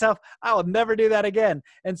said to myself, I will never do that again.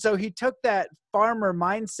 And so he took that farmer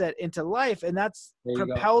mindset into life, and that's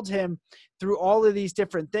propelled him through all of these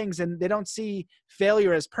different things. And they don't see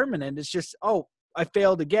failure as permanent. It's just, oh, I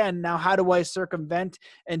failed again. Now, how do I circumvent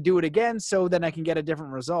and do it again so then I can get a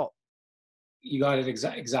different result? You got it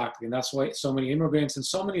exactly. And that's why so many immigrants and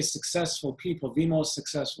so many successful people, the most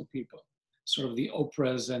successful people, sort of the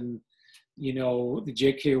Oprahs and, the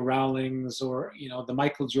J.K. Rowlings or, the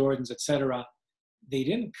Michael Jordans, etc. They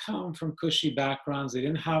didn't come from cushy backgrounds. They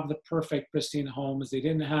didn't have the perfect, pristine homes. They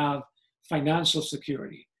didn't have financial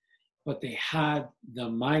security, but they had the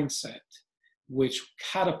mindset which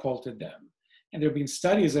catapulted them. And there have been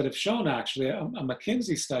studies that have shown, actually, a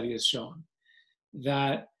McKinsey study has shown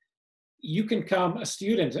that you can come, a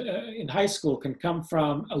student in high school can come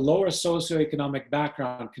from a lower socioeconomic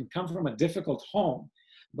background, can come from a difficult home,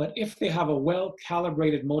 but if they have a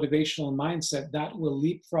well-calibrated motivational mindset, that will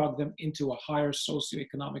leapfrog them into a higher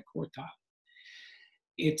socioeconomic quartile.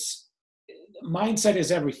 It's mindset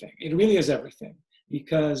is everything. It really is everything,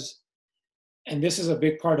 because, and this is a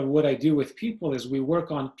big part of what I do with people, is we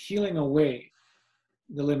work on peeling away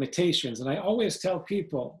the limitations. And I always tell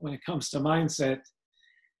people when it comes to mindset,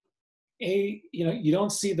 you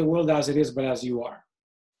don't see the world as it is, but as you are.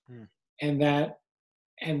 Hmm. And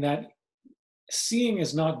that seeing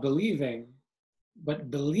is not believing,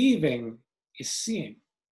 but believing is seeing.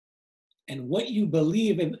 And what you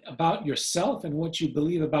believe in about yourself and what you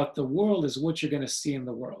believe about the world is what you're going to see in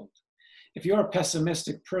the world. If you're a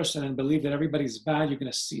pessimistic person and believe that everybody's bad, you're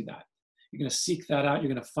going to see that. You're going to seek that out.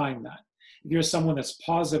 You're going to find that. If you're someone that's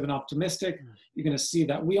positive and optimistic, you're going to see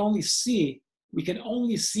that. We can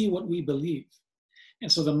only see what we believe. And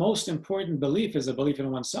so the most important belief is a belief in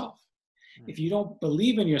oneself. If you don't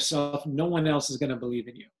believe in yourself, no one else is going to believe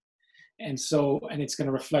in you. And it's going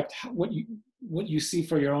to reflect what you see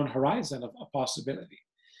for your own horizon of possibility.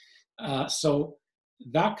 So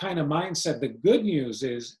that kind of mindset, the good news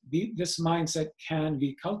is this mindset can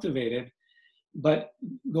be cultivated. But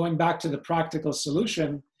going back to the practical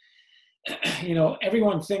solution,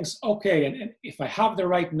 everyone thinks, okay, and if I have the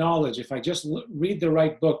right knowledge, if I just read the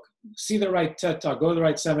right book, see the right TED Talk, go to the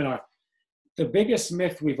right seminar, the biggest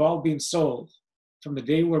myth we've all been sold from the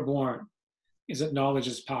day we're born is that knowledge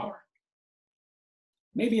is power.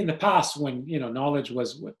 Maybe in the past when, knowledge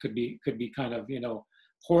was what could be kind of,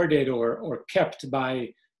 hoarded or kept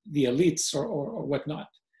by the elites or whatnot.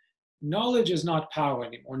 Knowledge is not power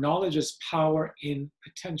anymore. Knowledge is power in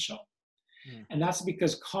potential. And that's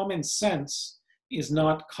because common sense is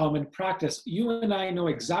not common practice. You and I know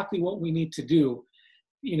exactly what we need to do.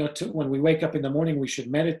 When we wake up in the morning, we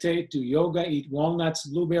should meditate, do yoga, eat walnuts,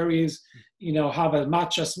 blueberries, have a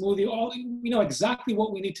matcha smoothie. We know exactly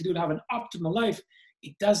what we need to do to have an optimal life.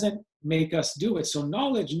 It doesn't make us do it. So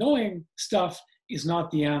knowing stuff is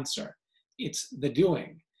not the answer. It's the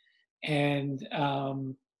doing. And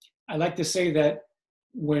I like to say that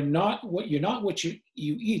you're not what you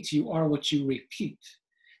eat, you are what you repeat.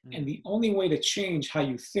 And the only way to change how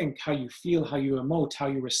you think, how you feel, how you emote, how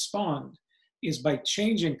you respond is by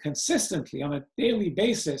changing consistently on a daily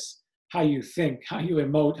basis how you think, how you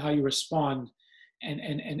emote, how you respond, and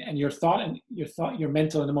your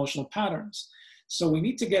mental and emotional patterns. So we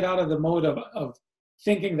need to get out of the mode of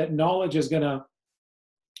thinking that knowledge is going to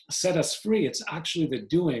set us free. It's actually the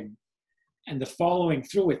doing and the following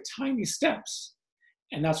through with tiny steps.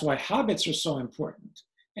 And that's why habits are so important,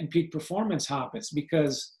 and peak performance habits,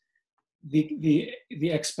 because the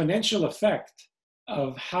exponential effect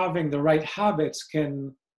of having the right habits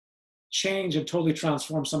can change and totally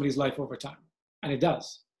transform somebody's life over time. And it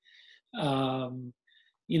does.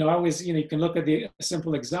 You can look at the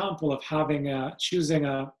simple example of choosing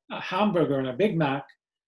a hamburger and a Big Mac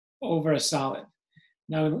over a salad.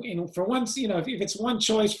 Now, for once, if it's one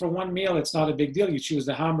choice for one meal, it's not a big deal. You choose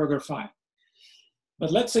the hamburger, fine.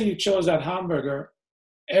 But let's say you chose that hamburger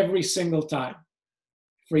every single time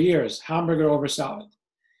for years, hamburger over salad.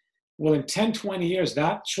 Well, in 10, 20 years,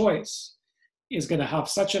 that choice is going to have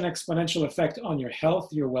such an exponential effect on your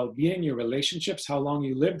health, your well-being, your relationships, how long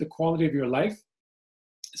you live, the quality of your life.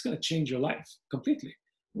 It's going to change your life completely.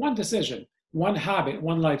 One decision, one habit,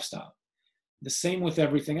 one lifestyle. The same with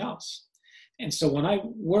everything else. And so when I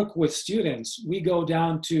work with students, we go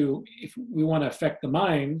down to, if we want to affect the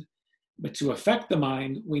mind, but to affect the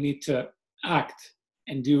mind, we need to act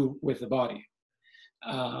and do with the body.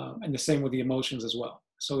 And the same with the emotions as well.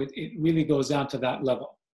 So it really goes down to that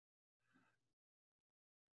level.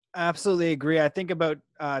 I absolutely agree. I think about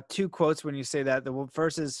two quotes when you say that. The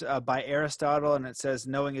first is by Aristotle, and it says,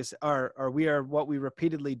 knowing is, or we are what we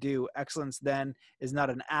repeatedly do. Excellence then is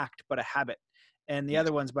not an act, but a habit. And the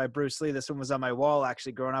other one's by Bruce Lee. This one was on my wall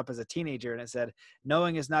actually growing up as a teenager. And it said,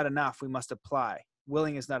 knowing is not enough, we must apply.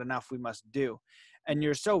 Willing is not enough, we must do. And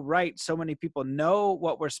you're so right. So many people know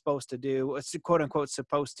what we're supposed to do. It's quote unquote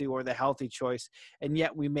supposed to, or the healthy choice. And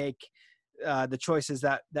yet we make the choices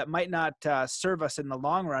that might not serve us in the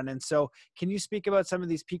long run. And so can you speak about some of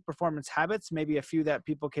these peak performance habits, maybe a few that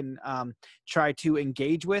people can try to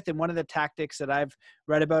engage with? And one of the tactics that I've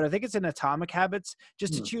read about, I think it's in Atomic Habits,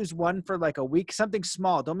 just to choose one for like a week, something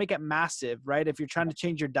small. Don't make it massive, right? If you're trying to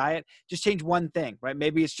change your diet, just change one thing, right?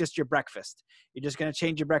 Maybe it's just your breakfast. You're just going to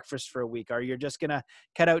change your breakfast for a week, or you're just going to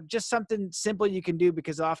cut out just something simple you can do,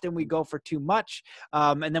 because often we go for too much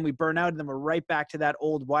and then we burn out, and then we're right back to that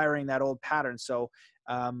old wiring, that old pattern. So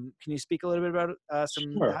can you speak a little bit about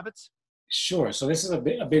some habits? Sure. So this is a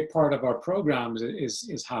big part of our programs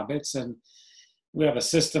is habits, and we have a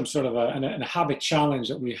system, sort of a habit challenge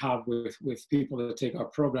that we have with people that take our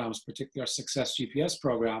programs, particularly our Success GPS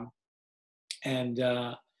program. And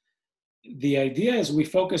the idea is we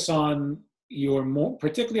focus on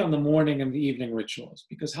particularly on the morning and the evening rituals,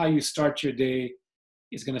 because how you start your day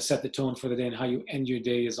is going to set the tone for the day, and how you end your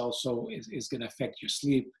day is also is going to affect your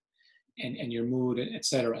sleep and your mood,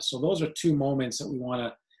 etc. So those are two moments that we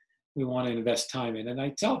want to invest time in. And I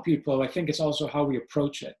tell people, I think it's also how we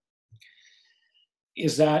approach it,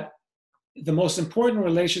 is that the most important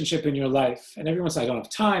relationship in your life, and everyone says, I don't have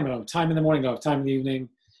time in the morning, I don't have time in the evening,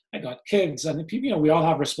 I got kids, and people, we all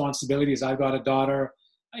have responsibilities. I've got a daughter.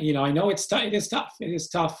 I know it is tough. It is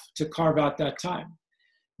tough to carve out that time.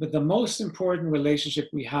 But the most important relationship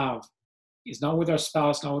we have is not with our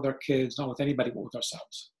spouse, not with our kids, not with anybody, but with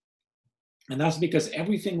ourselves. And that's because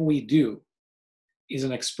everything we do is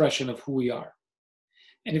an expression of who we are.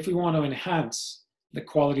 And if we want to enhance the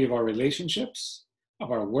quality of our relationships,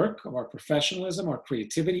 of our work, of our professionalism, our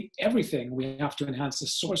creativity, everything, we have to enhance the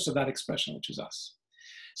source of that expression, which is us.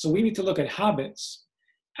 So we need to look at habits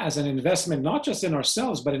as an investment, not just in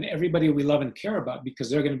ourselves, but in everybody we love and care about, because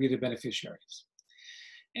they're going to be the beneficiaries.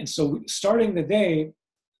 And so starting the day,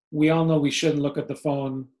 we all know we shouldn't look at the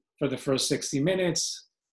phone for the first 60 minutes.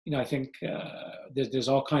 I think there's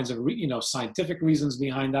all kinds of, scientific reasons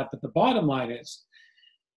behind that. But the bottom line is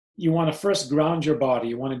you want to first ground your body.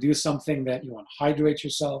 You want to do something that you want to hydrate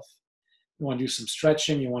yourself. You want to do some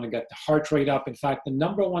stretching. You want to get the heart rate up. In fact, the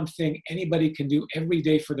number one thing anybody can do every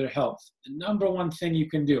day for their health, the number one thing you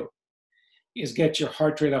can do is get your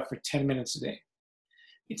heart rate up for 10 minutes a day.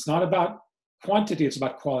 It's not about quantity, it's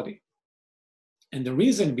about quality. And the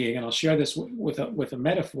reason being, and I'll share this with a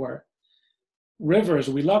metaphor, rivers,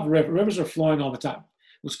 we love rivers. Rivers are flowing all the time.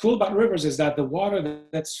 What's cool about rivers is that the water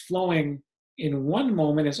that's flowing in one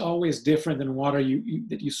moment is always different than water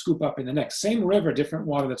that you scoop up in the next. Same river, different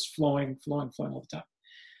water that's flowing all the time.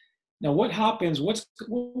 Now, what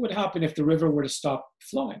would happen if the river were to stop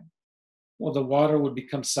flowing? Well, the water would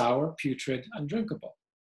become sour, putrid, undrinkable.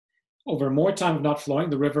 Over more time of not flowing,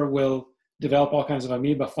 the river will develop all kinds of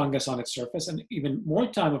amoeba, fungus on its surface, and even more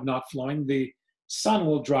time of not flowing, the sun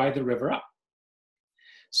will dry the river up.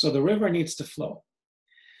 So the river needs to flow.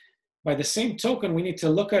 By the same token, we need to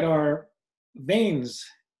look at our veins,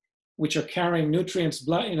 which are carrying nutrients,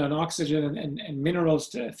 blood, and oxygen and minerals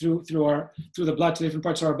through the blood to different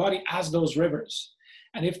parts of our body as those rivers.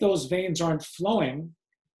 And if those veins aren't flowing,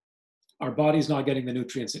 our body's not getting the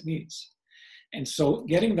nutrients it needs. And so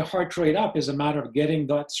getting the heart rate up is a matter of getting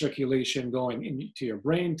that circulation going into your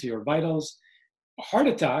brain, to your vitals. A heart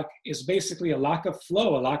attack is basically a lack of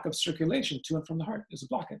flow, a lack of circulation to and from the heart. There's a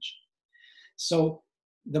blockage. So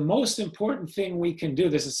the most important thing we can do,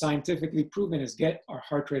 this is scientifically proven, is get our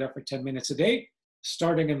heart rate up for 10 minutes a day,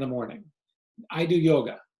 starting in the morning. I do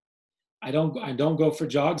yoga. I don't go for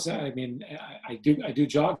jogs. I mean, I do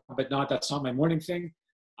jog, but that's not my morning thing.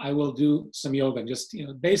 I will do some yoga, just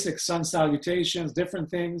basic sun salutations, different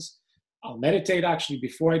things. I'll meditate actually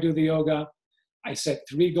before I do the yoga. I set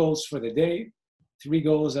 3 goals for the day, 3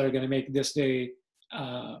 goals that are going to make this day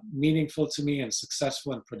meaningful to me and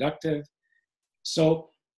successful and productive. So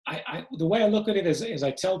the way I look at it is I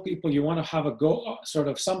tell people you want to have a goal, sort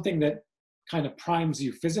of something that kind of primes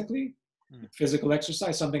you physically, physical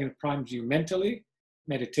exercise, something that primes you mentally,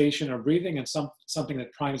 meditation or breathing, and something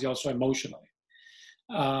that primes you also emotionally.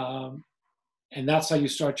 And that's how you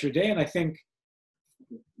start your day. And I think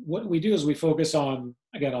what we do is we focus on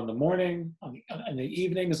the morning, on the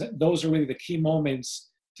evenings. Those are really the key moments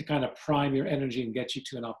to kind of prime your energy and get you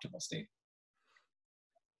to an optimal state.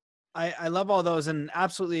 I love all those and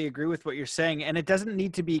absolutely agree with what you're saying. And it doesn't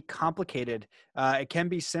need to be complicated. It can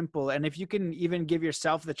be simple. And if you can even give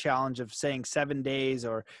yourself the challenge of saying 7 days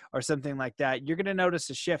or something like that, you're going to notice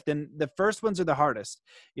a shift. And the first ones are the hardest.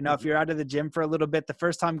 If you're out of the gym for a little bit, the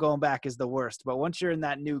first time going back is the worst. But once you're in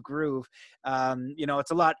that new groove,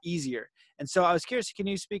 it's a lot easier. And so I was curious, can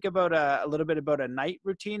you speak about a little bit about a night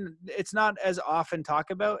routine? It's not as often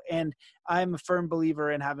talked about. And I'm a firm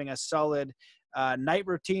believer in having a solid night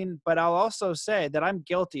routine, but I'll also say that I'm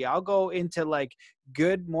guilty. I'll go into like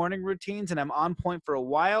good morning routines and I'm on point for a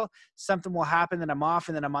while. Something will happen and I'm off,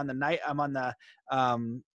 and then I'm on the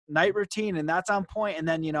night routine and that's on point. And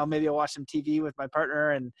then, maybe I'll watch some TV with my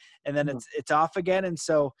partner and then it's off again. And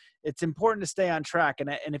so it's important to stay on track. And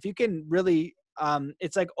if you can really,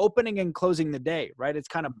 it's like opening and closing the day, right? It's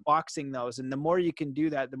kind of boxing those. And the more you can do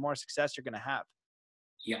that, the more success you're going to have.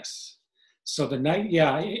 Yes. So the night,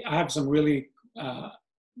 I have some really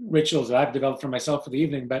rituals that I've developed for myself for the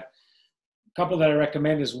evening, but couple that I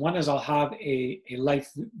recommend is, one is I'll have a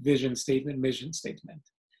life vision statement, mission statement.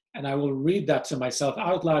 And I will read that to myself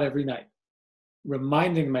out loud every night,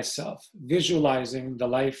 reminding myself, visualizing the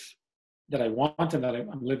life that I want and that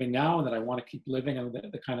I'm living now and that I want to keep living, and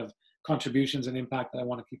the kind of contributions and impact that I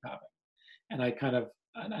want to keep having.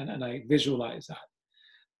 And I visualize that.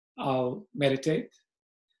 I'll meditate.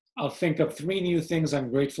 I'll think of 3 new things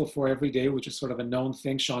I'm grateful for every day, which is sort of a known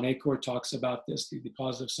thing. Sean Achor talks about this, the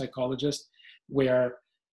positive psychologist, where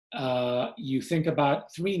you think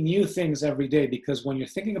about 3 new things every day, because when you're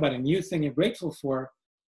thinking about a new thing you're grateful for,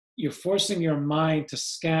 you're forcing your mind to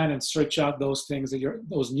scan and search out those things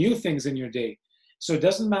those new things in your day. So it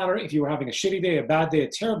doesn't matter if you were having a shitty day, a bad day, a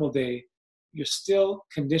terrible day, you're still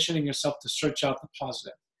conditioning yourself to search out the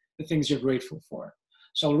positive, the things you're grateful for.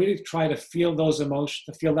 So I'll really try to feel those emotions,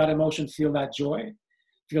 to feel that emotion, feel that joy,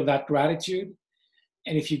 feel that gratitude.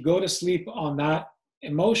 And if you go to sleep on that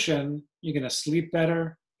emotion, you're going to sleep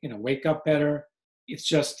better, you're going to wake up better. It's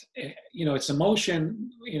just, it's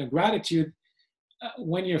emotion, gratitude.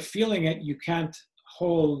 When you're feeling it, you can't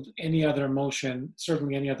hold any other emotion,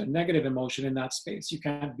 certainly any other negative emotion in that space. You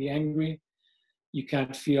can't be angry. You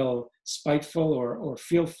can't feel spiteful or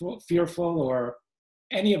fearful or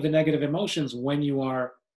any of the negative emotions when you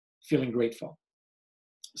are feeling grateful.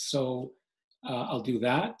 So I'll do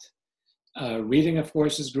that. Reading, of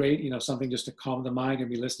course, is great. Something just to calm the mind, and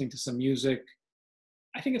be listening to some music.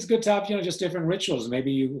 I think it's good to have, just different rituals.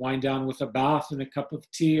 Maybe you wind down with a bath and a cup of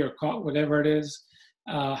tea or coffee, whatever it is.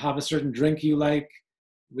 Have a certain drink you like.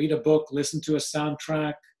 Read a book. Listen to a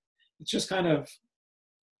soundtrack. It's just kind of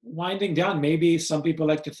winding down. Maybe some people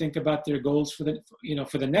like to think about their goals for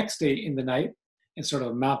the next day in the night, and sort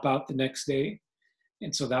of map out the next day.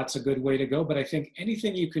 And so that's a good way to go. But I think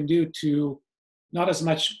anything you can do to not as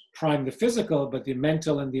much prime the physical, but the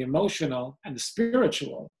mental and the emotional and the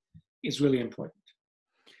spiritual is really important.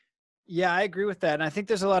 Yeah, I agree with that. And I think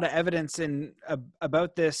there's a lot of evidence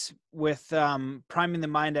about this with priming the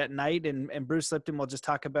mind at night. And Bruce Lipton will just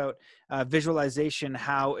talk about visualization,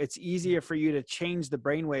 how it's easier for you to change the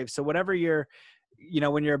brainwaves. So whatever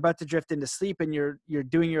when you're about to drift into sleep and you're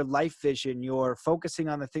doing your life vision, you're focusing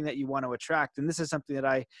on the thing that you want to attract. And this is something that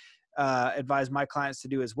I advise my clients to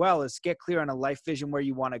do as well, is get clear on a life vision where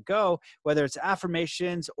you want to go, whether it's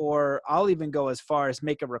affirmations, or I'll even go as far as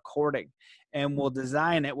make a recording, and we'll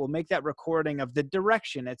design it. We'll make that recording of the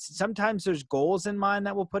direction. It's sometimes there's goals in mind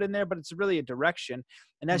that we'll put in there, but it's really a direction.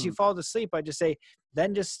 And as you fall to sleep, I just say,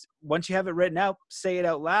 then just once you have it written out, say it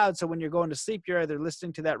out loud. So when you're going to sleep, you're either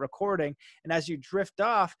listening to that recording, and as you drift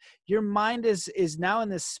off, your mind is now in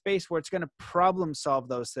this space where it's going to problem solve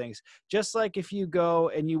those things. Just like if you go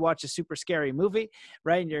and you watch a super scary movie,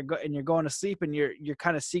 right? And you're going to sleep, and you're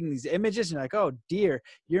kind of seeing these images, and you're like, oh dear,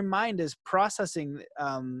 your mind is processing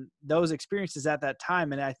those experiences at that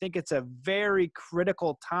time. And I think it's a very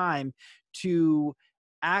critical time to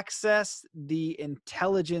access the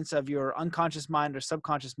intelligence of your unconscious mind or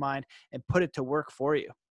subconscious mind and put it to work for you.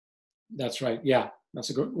 That's right. Yeah,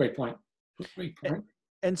 that's a great point. Great point.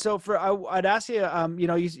 And so I'd ask you,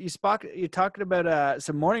 you talked about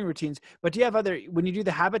some morning routines, but do you have when you do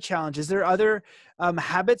the habit challenge, is there other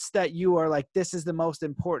habits that you are like, this is the most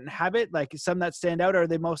important habit, like some that stand out, or are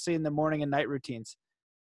they mostly in the morning and night routines?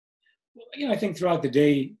 Well, I think throughout the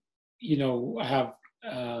day, I have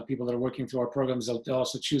people that are working through our programs, they'll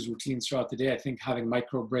also choose routines throughout the day. I think having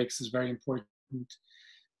micro breaks is very important.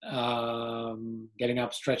 Getting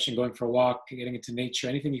up, stretching, going for a walk, getting into nature,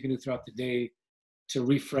 anything you can do throughout the day to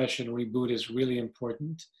refresh and reboot is really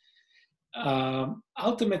important.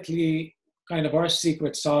 Ultimately, kind of our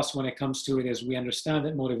secret sauce when it comes to it is we understand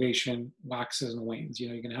that motivation waxes and wanes.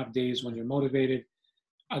 You're going to have days when you're motivated,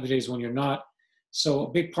 other days when you're not. So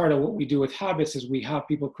a big part of what we do with habits is we have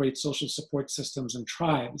people create social support systems and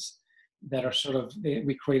tribes that are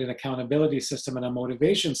we create an accountability system and a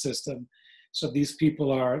motivation system. So these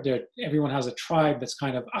people everyone has a tribe that's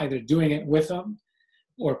kind of either doing it with them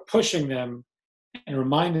or pushing them and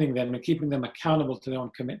reminding them and keeping them accountable to their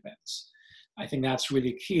own commitments. I think that's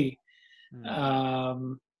really key.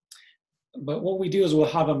 But what we do is we'll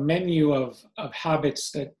have a menu of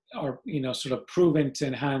habits that are, sort of proven to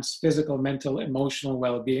enhance physical, mental, emotional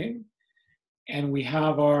well-being. And we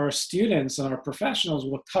have our students and our professionals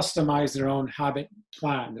will customize their own habit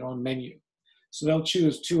plan, their own menu. So they'll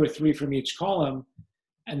choose 2 or 3 from each column,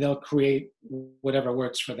 and they'll create whatever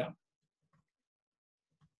works for them.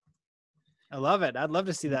 I love it. I'd love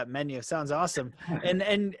to see that menu. Sounds awesome.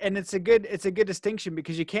 And it's a good distinction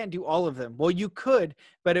because you can't do all of them. Well, you could,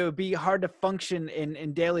 but it would be hard to function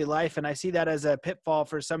in daily life. And I see that as a pitfall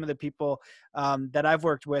for some of the people that I've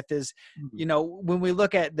worked with is, Mhm. when we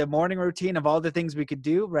look at the morning routine of all the things we could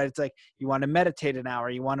do, right? It's like you want to meditate an hour,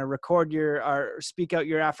 you want to record or speak out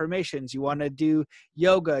your affirmations, you want to do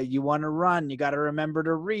yoga, you want to run, you got to remember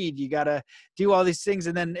to read, you got to do all these things.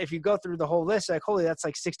 And then if you go through the whole list, like, holy, that's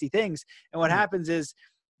like 60 things. And what Mhm. happens is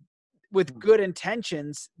with Mhm. good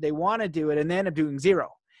intentions, they want to do it and they end up doing zero.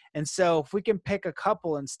 And so if we can pick a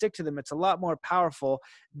couple and stick to them, it's a lot more powerful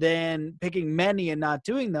than picking many and not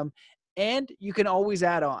doing them. And you can always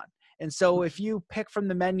add on. And so if you pick from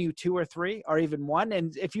the menu two or three or even one,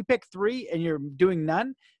 and if you pick three and you're doing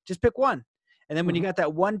none, just pick one. And then when you Mhm. got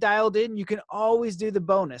that one dialed in, you can always do the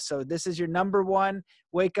bonus. So this is your number one,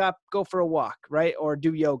 wake up, go for a walk, right? Or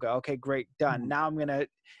do yoga. Okay, great, done. Mhm. Now I'm going to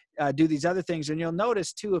do these other things. And you'll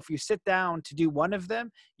notice too, if you sit down to do one of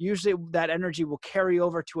them, usually that energy will carry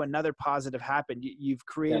over to another positive happen. You've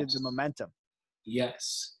created the Yes. momentum.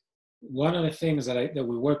 Yes. One of the things that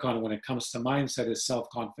we work on when it comes to mindset is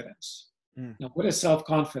self-confidence. Mm. Now, what is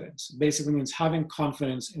self-confidence? Basically means having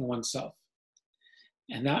confidence in oneself.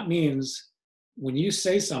 And that means when you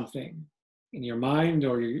say something in your mind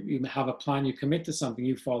or you have a plan, you commit to something,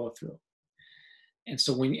 you follow through. And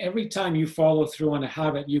so when every time you follow through on a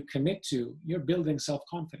habit you commit to, you're building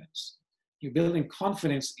self-confidence. You're building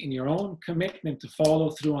confidence in your own commitment to follow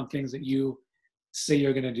through on things that you say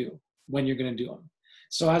you're going to do, when you're going to do them.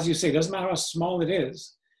 So as you say, it doesn't matter how small it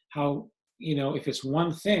is, how, if it's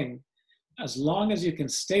one thing, as long as you can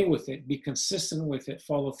stay with it, be consistent with it,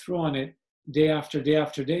 follow through on it day after day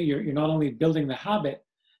after day, you're not only building the habit,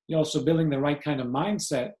 you're also building the right kind of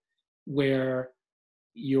mindset where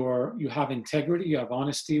you have integrity, you have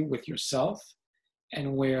honesty with yourself,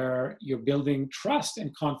 and where you're building trust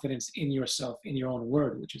and confidence in yourself, in your own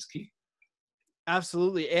word, which is key.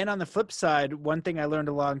 Absolutely. And on the flip side, one thing I learned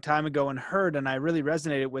a long time ago and heard, and I really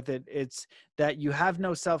resonated with it, it's that you have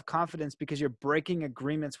no self-confidence because you're breaking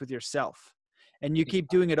agreements with yourself. And you keep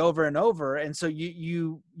doing it over and over. And so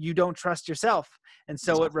you don't trust yourself. And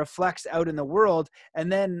so it Exactly. reflects out in the world.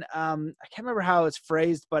 And then I can't remember how it's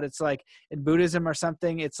phrased, but it's like in Buddhism or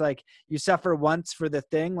something, it's like you suffer once for the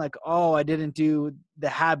thing, like, oh, I didn't do the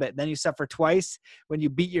habit. Then you suffer twice when you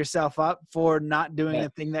beat yourself up for not doing Yeah. the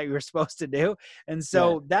thing that you were supposed to do. And Yeah.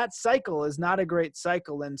 so that cycle is not a great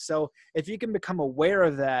cycle. And so if you can become aware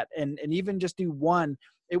of that and even just do one,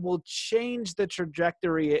 it will change the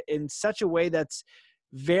trajectory in such a way that's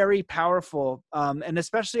very powerful. And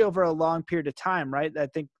especially over a long period of time, right? I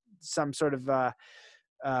think some sort of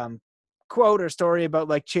um, quote or story about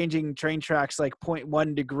like changing train tracks like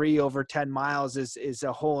 0.1 degree over 10 miles is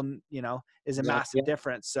a whole, is a Exactly. massive Yeah.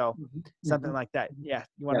 difference. So Mhm. something Mhm. like that. Mhm. Yeah.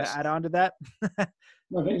 You want to Yes. add on to that?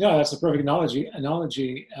 No, that's a perfect analogy.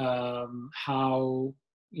 How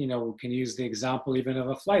we can use the example even of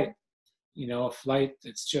a flight. A flight.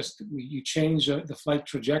 It's just you change the flight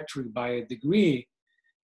trajectory by a degree,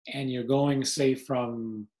 and you're going, say,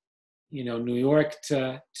 from New York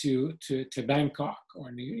to Bangkok,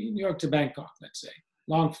 or New York to Bangkok, let's say,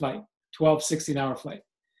 long flight, 12, 16-hour flight.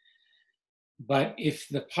 But if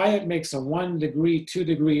the pilot makes a 1 degree, 2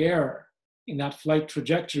 degree error in that flight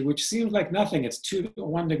trajectory, which seems like nothing, it's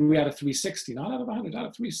 1 degree out of 360, not out of 100, out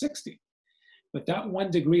of 360. But that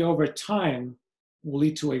 1 degree over time will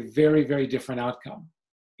lead to a very, very different outcome.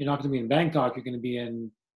 You're not going to be in Bangkok, you're going to be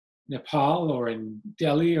in Nepal or in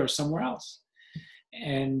Delhi or somewhere else.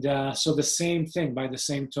 And so the same thing, by the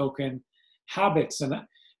same token, habits. And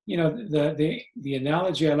the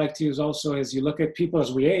analogy I like to use also is you look at people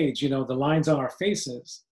as we age, the lines on our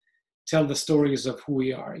faces tell the stories of who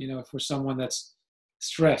we are. If we're someone that's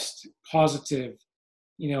stressed, positive,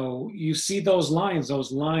 you see those lines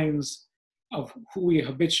of who we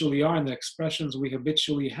habitually are and the expressions we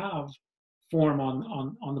habitually have form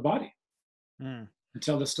on the body Mm. and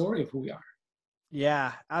tell the story of who we are.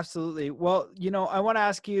 Yeah, absolutely. Well, I want to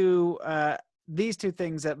ask you these two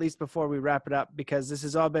things at least before we wrap it up, because this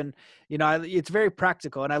has all been, it's very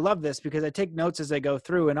practical, and I love this because I take notes as I go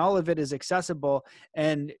through, and all of it is accessible.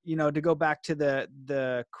 And to go back to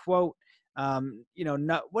the quote,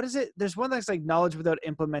 not, what is it? There's one that's like knowledge without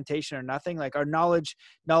implementation or nothing. Like our knowledge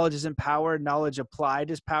isn't power. Knowledge applied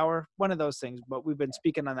is power. One of those things. But we've been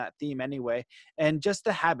speaking on that theme anyway. And just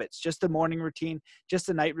the habits, just the morning routine, just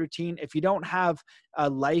the night routine. If you don't have a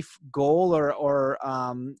life goal or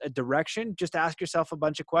a direction, just ask yourself a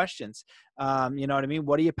bunch of questions. You know what I mean?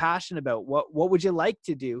 What are you passionate about? What would you like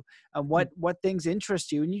to do? What things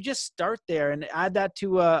interest you? And you just start there and add that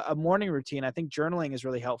to a morning routine. I think journaling is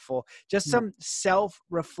really helpful. Just just some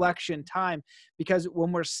self-reflection time, because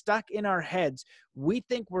when we're stuck in our heads, we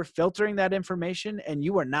think we're filtering that information, and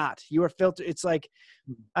you are not. You are it's like,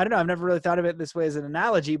 I don't know, I've never really thought of it this way as an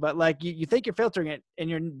analogy, but like you think you're filtering it and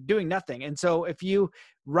you're doing nothing. And so if you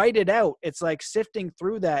write it out, it's like sifting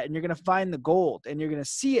through that, and you're going to find the gold, and you're going to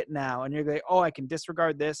see it now, and you're going, oh, I can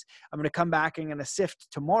disregard this. I'm going to come back and I'm going to sift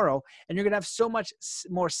tomorrow. And you're going to have so much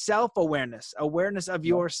more self-awareness, awareness of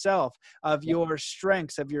yourself, of your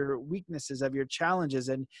strengths, of your weaknesses, of your challenges.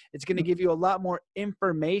 And it's going to give you a lot more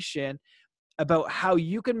information about how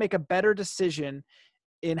you can make a better decision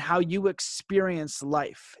in how you experience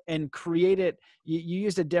life and create it. You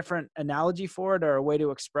used a different analogy for it, or a way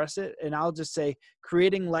to express it. And I'll just say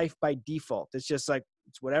creating life by default. It's just like,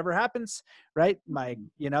 it's whatever happens, right?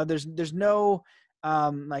 There's no,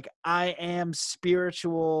 like, I am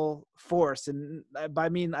spiritual force. And I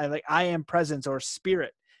mean, I am presence or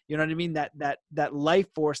spirit. You know what I mean? That life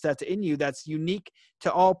force that's in you, that's unique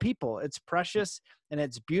to all people. It's precious and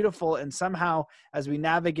it's beautiful. And somehow, as we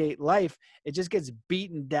navigate life, it just gets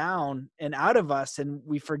beaten down and out of us, and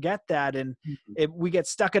we forget that. And we get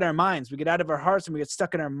stuck in our minds. We get out of our hearts and we get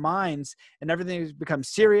stuck in our minds, and everything becomes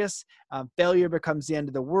serious. Failure becomes the end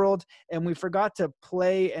of the world. And we forgot to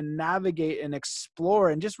play and navigate and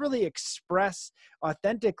explore and just really express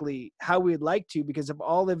authentically how we'd like to, because of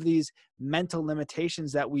all of these mental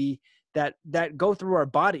limitations that go through our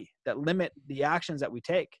body, that limit the actions that we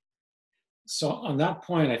take. So on that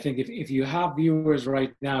point, I think if you have viewers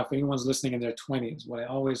right now, if anyone's listening in their 20s, what I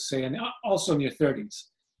always say, and also in your 30s,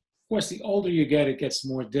 of course, the older you get, it gets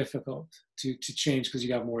more difficult to change, because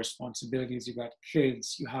you have more responsibilities, you got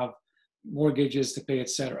kids, you have mortgages to pay,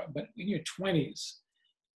 etc. But in your 20s,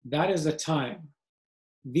 that is the time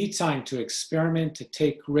to experiment, to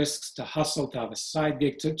take risks, to hustle, to have a side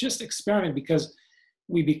gig, to just experiment, because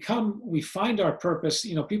we find our purpose.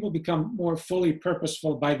 People become more fully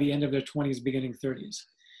purposeful by the end of their 20s, beginning 30s.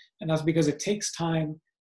 And that's because it takes time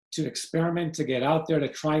to experiment, to get out there, to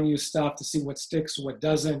try new stuff, to see what sticks, what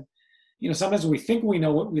doesn't. Sometimes we think we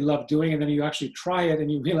know what we love doing, and then you actually try it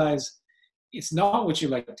and you realize it's not what you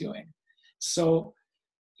like doing. So,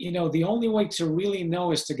 the only way to really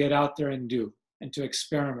know is to get out there and do, and to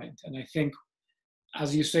experiment. And I think,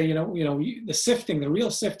 as you say, the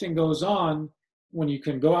real sifting goes on when you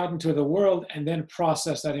can go out into the world and then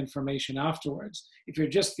process that information afterwards. If you're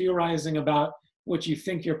just theorizing about what you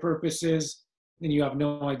think your purpose is, then you have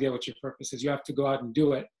no idea what your purpose is. You have to go out and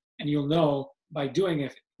do it, and you'll know by doing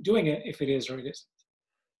it if it is or it isn't.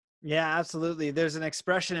 Yeah, absolutely. There's an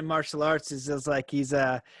expression in martial arts is like he's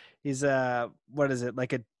a what is it,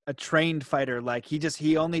 like a trained fighter. Like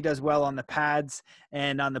he only does well on the pads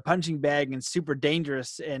and on the punching bag, and super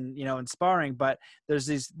dangerous and in sparring. But there's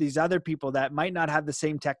these other people that might not have the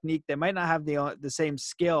same technique, they might not have the same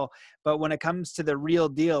skill, but when it comes to the real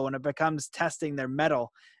deal, when it becomes testing their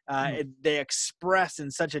mettle, they express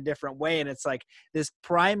in such a different way. And it's like this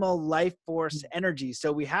primal life force energy.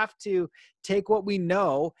 So we have to take what we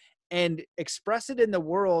know and express it in the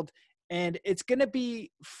world. And it's going to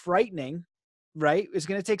be frightening, right? It's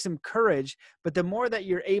going to take some courage, but the more that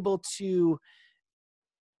you're able to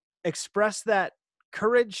express that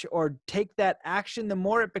courage or take that action, the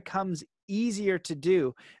more it becomes easier to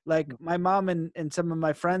do. Like my mom and some of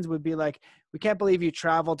my friends would be like, we can't believe you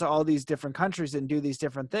travel to all these different countries and do these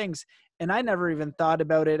different things. And I never even thought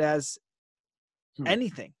about it as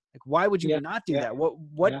anything. Like, why would you not do that?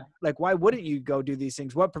 Like, why wouldn't you go do these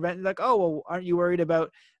things? What prevent, like, oh, well, aren't you worried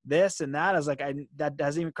about this and that? I was like, that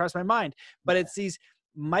doesn't even cross my mind. But it's these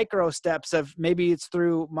micro steps of, maybe it's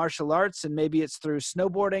through martial arts, and maybe it's through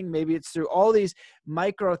snowboarding, maybe it's through all these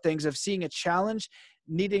micro things of seeing a challenge,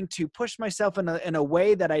 needing to push myself in a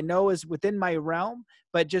way that I know is within my realm,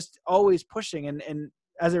 but just always pushing. And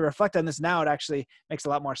as I reflect on this now, it actually makes a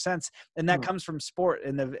lot more sense. And that comes from sport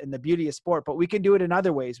and the beauty of sport. But we can do it in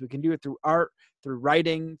other ways. We can do it through art, through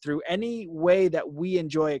writing, through any way that we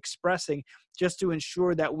enjoy expressing, just to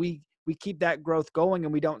ensure that we keep that growth going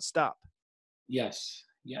and we don't stop. Yes.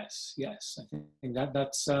 I think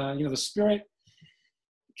that's the spirit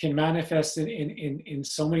can manifest in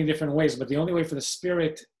so many different ways, but the only way for the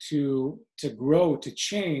spirit to grow, to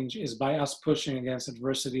change, is by us pushing against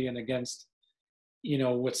adversity and against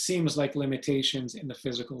what seems like limitations in the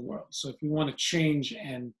physical world. So if we want to change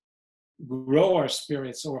and grow our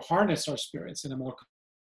spirits, or harness our spirits in a more,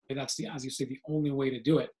 that's as you say, the only way to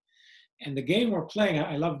do it. And the game we're playing,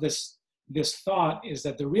 I love this thought, is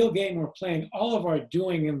that the real game we're playing, all of our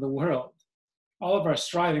doing in the world, all of our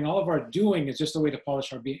striving, all of our doing, is just a way to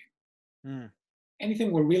polish our being.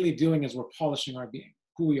 Anything we're really doing is we're polishing our being,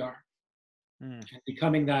 who we are, and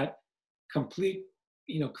becoming that complete,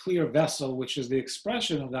 clear vessel, which is the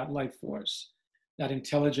expression of that life force, that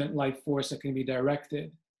intelligent life force that can be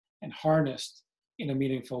directed and harnessed in a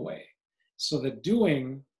meaningful way. So the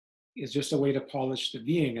doing is just a way to polish the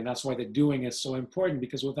being. And that's why the doing is so important,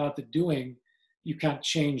 because without the doing, you can't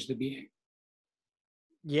change the being.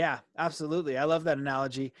 Yeah, absolutely. I love that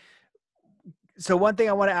analogy. So one thing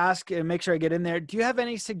I want to ask and make sure I get in there, do you have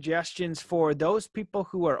any suggestions for those people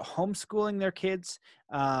who are homeschooling their kids?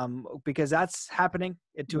 Because that's happening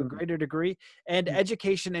to a greater degree, and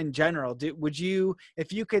education in general. Would you,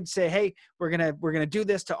 if you could say, hey, we're gonna do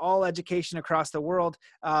this to all education across the world,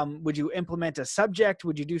 would you implement a subject?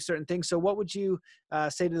 Would you do certain things? So what would you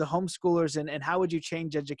say to the homeschoolers, and how would you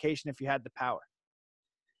change education if you had the power?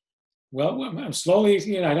 Well, I'm slowly,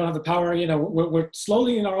 I don't have the power, we're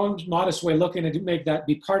slowly in our own modest way looking to make that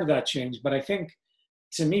be part of that change. But I think,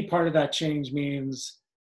 to me, part of that change means,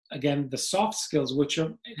 again, the soft skills,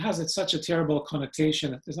 it has such a terrible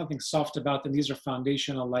connotation. There's nothing soft about them. These are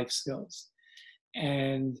foundational life skills.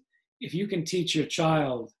 And if you can teach your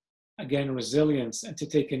child, again, resilience and to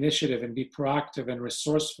take initiative and be proactive and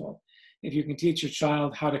resourceful, if you can teach your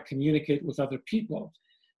child how to communicate with other people,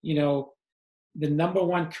 the number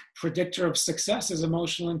one predictor of success is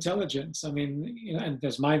emotional intelligence. I mean, and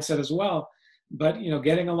there's mindset as well, but,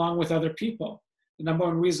 getting along with other people. The number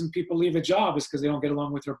one reason people leave a job is because they don't get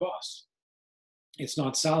along with their boss. It's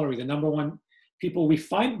not salary. The number one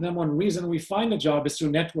reason we find a job is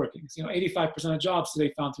through networking. 85% of jobs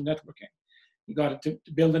today found through networking. You got to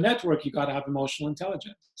build a network. You got to have emotional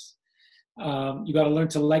intelligence. You got to learn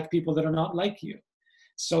to like people that are not like you.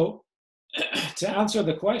 So, to answer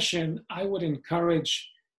the question, I would encourage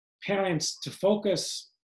parents to focus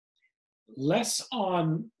less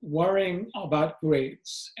on worrying about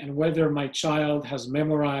grades and whether my child has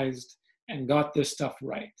memorized and got this stuff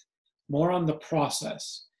right. More on the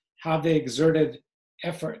process. Have they exerted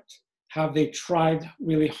effort? Have they tried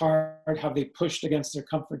really hard? Have they pushed against their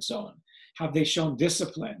comfort zone? Have they shown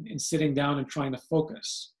discipline in sitting down and trying to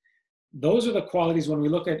focus? Those are the qualities when we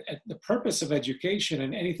look at the purpose of education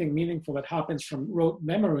and anything meaningful that happens from rote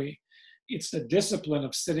memory. It's the discipline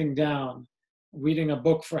of sitting down, reading a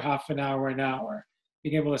book for half an hour,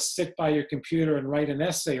 being able to sit by your computer and write an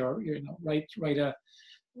essay or write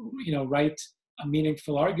a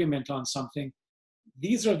meaningful argument on something.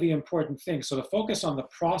 These are the important things. So to focus on the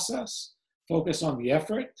process, focus on the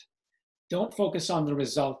effort. Don't focus on the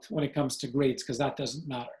result when it comes to grades, because that doesn't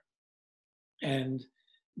matter. And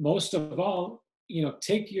most of all,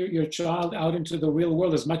 take your child out into the real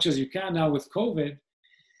world as much as you can now with COVID.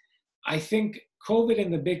 I think COVID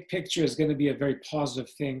in the big picture is going to be a very positive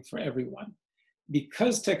thing for everyone.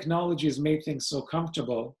 Because technology has made things so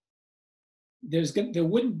comfortable, there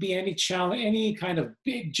wouldn't be any challenge, any kind of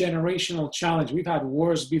big generational challenge. We've had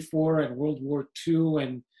wars before and World War II,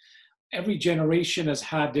 and every generation has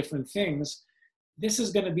had different things. This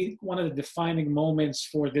is going to be one of the defining moments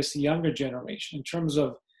for this younger generation in terms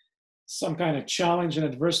of some kind of challenge and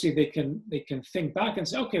adversity. They can think back and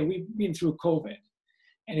say, okay, we've been through COVID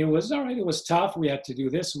and it was all right. It was tough. We had to do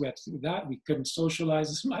this. We had to do that. We couldn't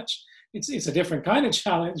socialize as much. It's a different kind of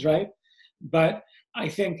challenge, right? But I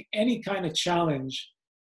think any kind of challenge,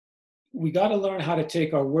 we got to learn how to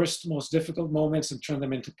take our worst, most difficult moments and turn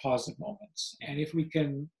them into positive moments. And if we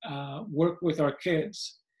can work with our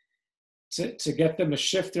kids to get them to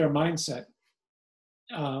shift their mindset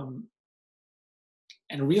and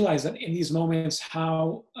realize that in these moments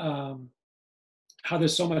how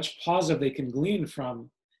there's so much positive they can glean from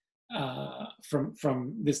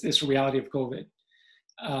this reality of COVID.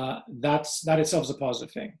 That itself is a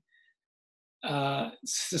positive thing.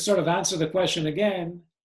 To sort of answer the question again,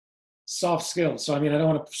 soft skills. So I mean, I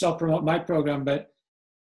don't want to self-promote my program, but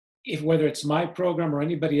whether it's my program or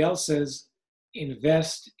anybody else's,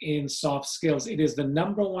 invest in soft skills. It is the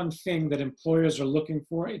number one thing that employers are looking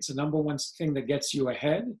for. It's the number one thing that gets you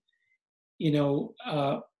ahead.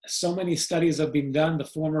 So many studies have been done. The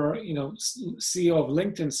former, CEO of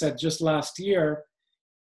LinkedIn said just last year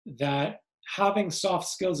that having soft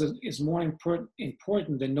skills is more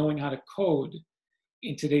important than knowing how to code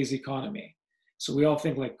in today's economy. So we all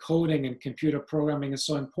think like coding and computer programming is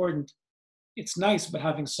so important. It's nice, but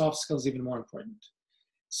having soft skills is even more important.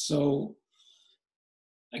 So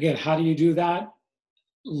again, how do you do that?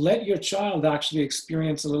 Let your child actually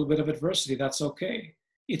experience a little bit of adversity. That's okay.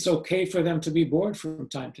 It's okay for them to be bored from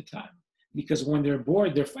time to time, because when they're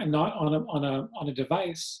bored, they're not on a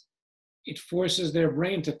device. It forces their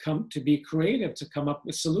brain to be creative, to come up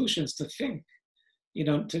with solutions, to think,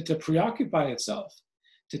 to preoccupy itself,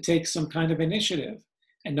 to take some kind of initiative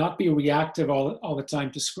and not be reactive all the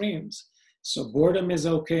time to screens. So boredom is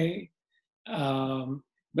okay.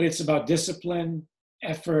 But it's about discipline,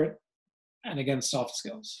 effort, and again, soft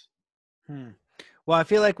skills. Hmm. Well, I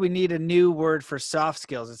feel like we need a new word for soft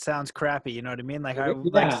skills. It sounds crappy, you know what I mean? Like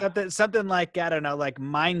like Yeah, something like, I don't know, like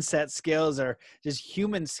mindset skills or just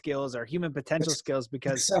human skills or human potential skills.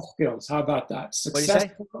 Because success skills. How about that? what do you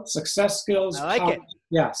say? Success I skills. like it.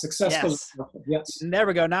 Yeah, success skills. Yes. Yes. There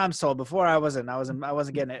we go. Now I'm sold. Before I wasn't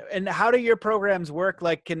getting it. And how do your programs work?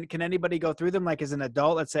 Like, can anybody go through them? Like, as an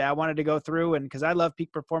adult, let's say I wanted to go through, and because I love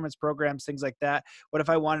peak performance programs, things like that. What if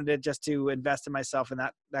I wanted to just to invest in myself and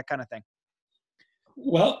that kind of thing?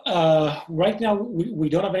 Well, right now we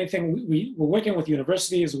don't have anything. We're working with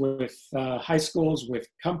universities, with high schools, with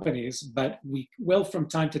companies, but we will from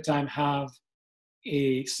time to time have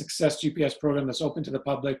a success GPS program that's open to the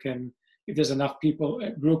public. And if there's enough people,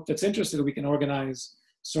 a group that's interested, we can organize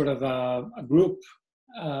sort of a group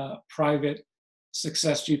private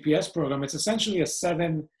success GPS program. It's essentially a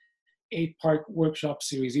 7-8 part workshop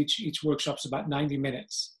series. Each workshop's about 90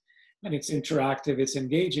 minutes. And it's interactive, it's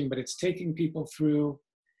engaging, but it's taking people through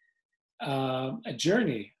a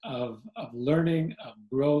journey of learning, of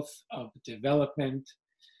growth, of development,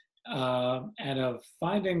 and of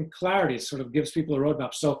finding clarity. It sort of gives people a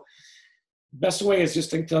roadmap. So best way is just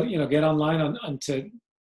to get online onto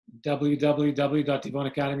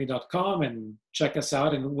www.devonacademy.com and check us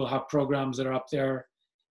out, and we'll have programs that are up there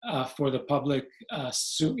for the public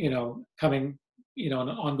coming on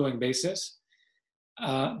an ongoing basis.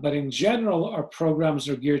 But in general, our programs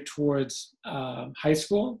are geared towards high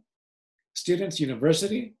school students,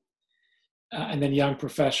 university, and then young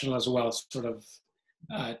professional as well, sort of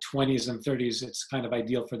 20s and 30s. It's kind of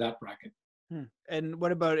ideal for that bracket. And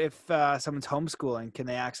what about if someone's homeschooling? Can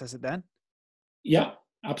they access it then? Yeah,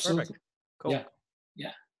 absolutely. Perfect. Cool.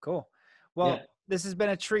 Yeah. Cool. Well, this has been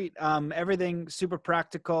a treat. Everything super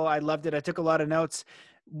practical. I loved it. I took a lot of notes.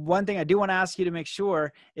 One thing I do want to ask you to make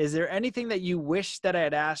sure, is there anything that you wish that I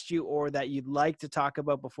had asked you or that you'd like to talk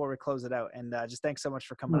about before we close it out? And just thanks so much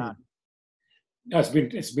for coming on. No,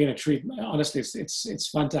 it's been a treat. Honestly, it's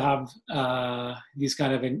fun to have these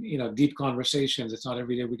kind of deep conversations. It's not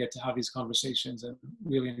every day we get to have these conversations, and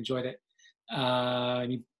really enjoyed it.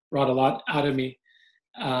 You brought a lot out of me.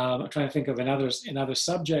 I'm trying to think of another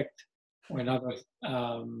subject or another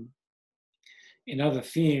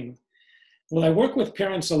theme. Well, I work with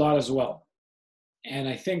parents a lot as well, and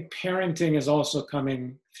I think parenting is also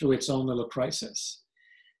coming through its own little crisis.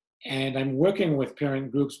 And I'm working with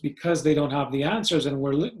parent groups because they don't have the answers, and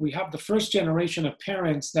we have the first generation of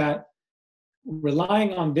parents that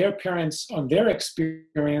relying on their parents, on their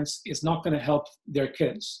experience, is not going to help their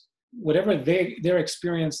kids. Whatever their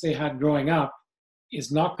experience they had growing up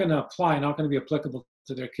is not going to apply, not going to be applicable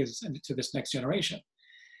to their kids and to this next generation.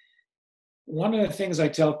 One of the things I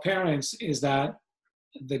tell parents is that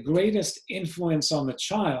the greatest influence on the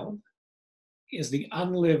child is the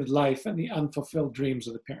unlived life and the unfulfilled dreams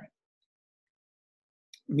of the parent.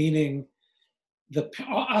 Meaning,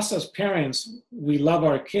 us as parents, we love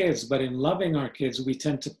our kids, but in loving our kids, we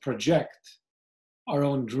tend to project our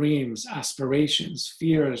own dreams, aspirations,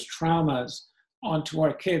 fears, traumas onto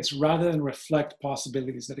our kids rather than reflect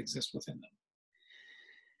possibilities that exist within them.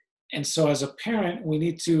 And so as a parent, we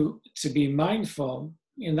need to be mindful,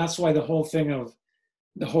 and that's why the whole thing of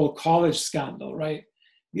the whole college scandal, right?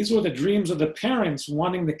 These were the dreams of the parents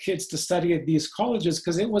wanting the kids to study at these colleges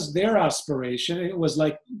because it was their aspiration. It was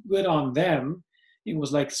like good on them. It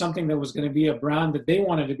was like something that was going to be a brand that they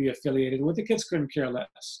wanted to be affiliated with. The kids couldn't care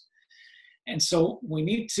less. And so we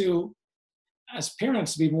need to, as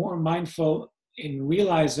parents, be more mindful in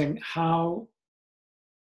realizing how,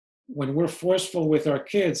 when we're forceful with our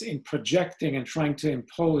kids in projecting and trying to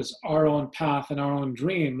impose our own path and our own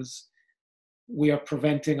dreams, we are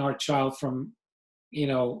preventing our child from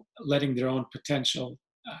letting their own potential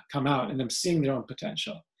come out and them seeing their own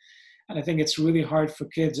potential. And I think it's really hard for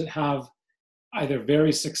kids that have either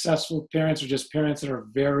very successful parents or just parents that are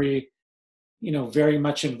very, very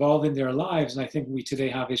much involved in their lives. And I think we today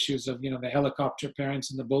have issues of, the helicopter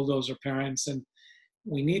parents and the bulldozer parents. And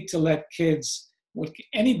we need to let kids, what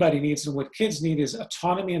anybody needs and what kids need is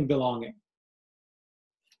autonomy and belonging.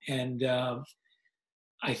 And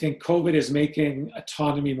I think COVID is making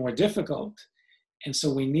autonomy more difficult. And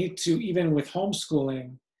so we need to, even with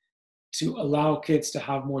homeschooling, to allow kids to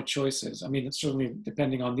have more choices. I mean, it's certainly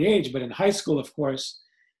depending on the age, but in high school, of course,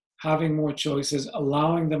 having more choices,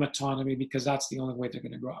 allowing them autonomy, because that's the only way they're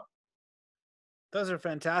going to grow up. Those are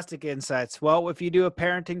fantastic insights. Well, if you do a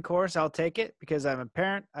parenting course, I'll take it because I'm a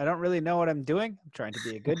parent. I don't really know what I'm doing. I'm trying to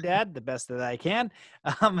be a good dad, the best that I can.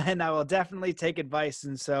 And I will definitely take advice.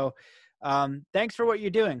 And so Thanks for what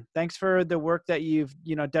you're doing. Thanks for the work that you've,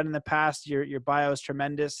 done in the past. Your bio is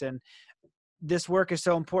tremendous. And this work is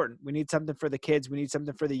so important. We need something for the kids. We need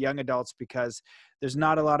something for the young adults, because there's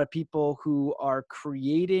not a lot of people who are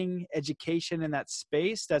creating education in that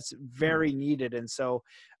space that's very needed. And so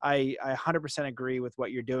I 100% agree with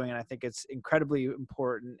what you're doing. And I think it's incredibly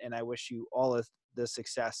important. And I wish you all of the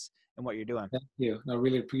success in what you're doing. Thank you. I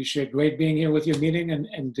really appreciate. Great being here with your meeting,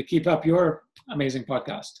 and to keep up your amazing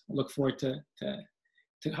podcast. I look forward to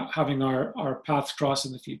having our paths cross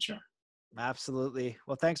in the future. Absolutely.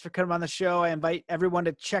 Well, thanks for coming on the show. I invite everyone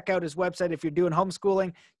to check out his website. If you're doing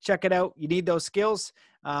homeschooling, check it out. You need those skills.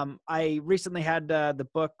 I recently had the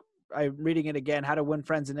book, I'm reading it again, How to Win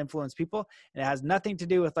Friends and Influence People. And it has nothing to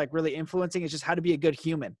do with like really influencing. It's just how to be a good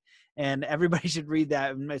human. And everybody should read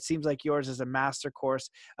that. And it seems like yours is a master course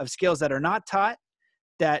of skills that are not taught,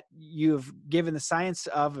 that you've given the science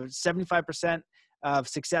of 75% of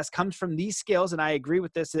success comes from these skills. And I agree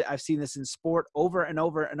with this. I've seen this in sport over and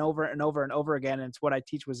over and over and over and over again. And it's what I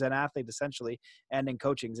teach with Zen Athlete essentially. And in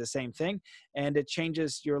coaching is the same thing. And it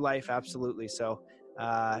changes your life. Absolutely. So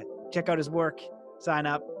check out his work, sign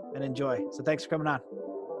up, and enjoy. So thanks for coming on.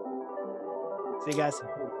 See you guys.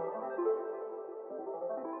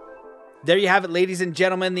 There you have it, ladies and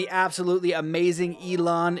gentlemen, the absolutely amazing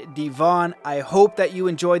Elon Devon. I hope that you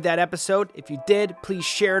enjoyed that episode. If you did, please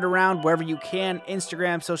share it around wherever you can,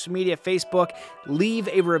 Instagram, social media, Facebook. Leave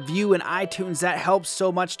a review in iTunes. That helps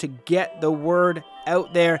so much to get the word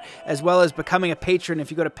out there, as well as becoming a patron.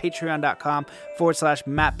 If you go to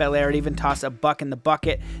patreon.com/Matt Belair, even toss $1 in the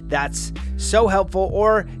bucket. That's so helpful.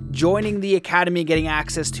 Or joining the Academy, getting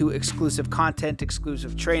access to exclusive content,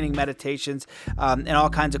 exclusive training, meditations, and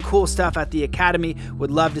all kinds of cool stuff at the Academy.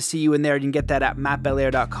 Would love to see you in there. You can get that at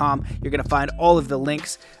mattbelair.com. You're going to find all of the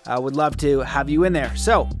links. Would love to have you in there.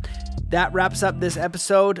 So that wraps up this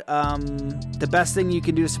episode. The best thing you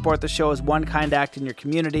can do to support the show is one kind act in your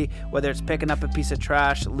community, whether it's picking up a piece of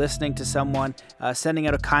trash, listening to someone, sending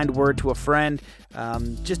out a kind word to a friend,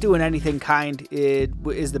 just doing anything kind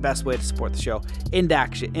is the best way to support the show. In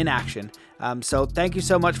action. So thank you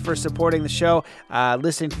so much for supporting the show,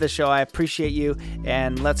 listening to the show. I appreciate you.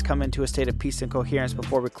 And let's come into a state of peace and coherence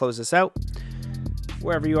before we close this out.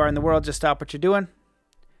 Wherever you are in the world, just stop what you're doing.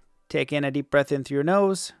 Take in a deep breath in through your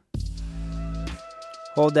nose.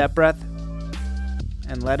 Hold that breath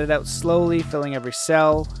and let it out slowly, filling every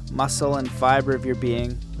cell, muscle, and fiber of your being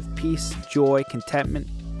with peace, joy, contentment,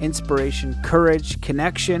 inspiration, courage,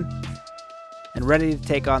 connection, and ready to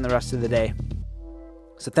take on the rest of the day.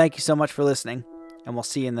 So thank you so much for listening, and we'll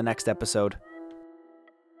see you in the next episode.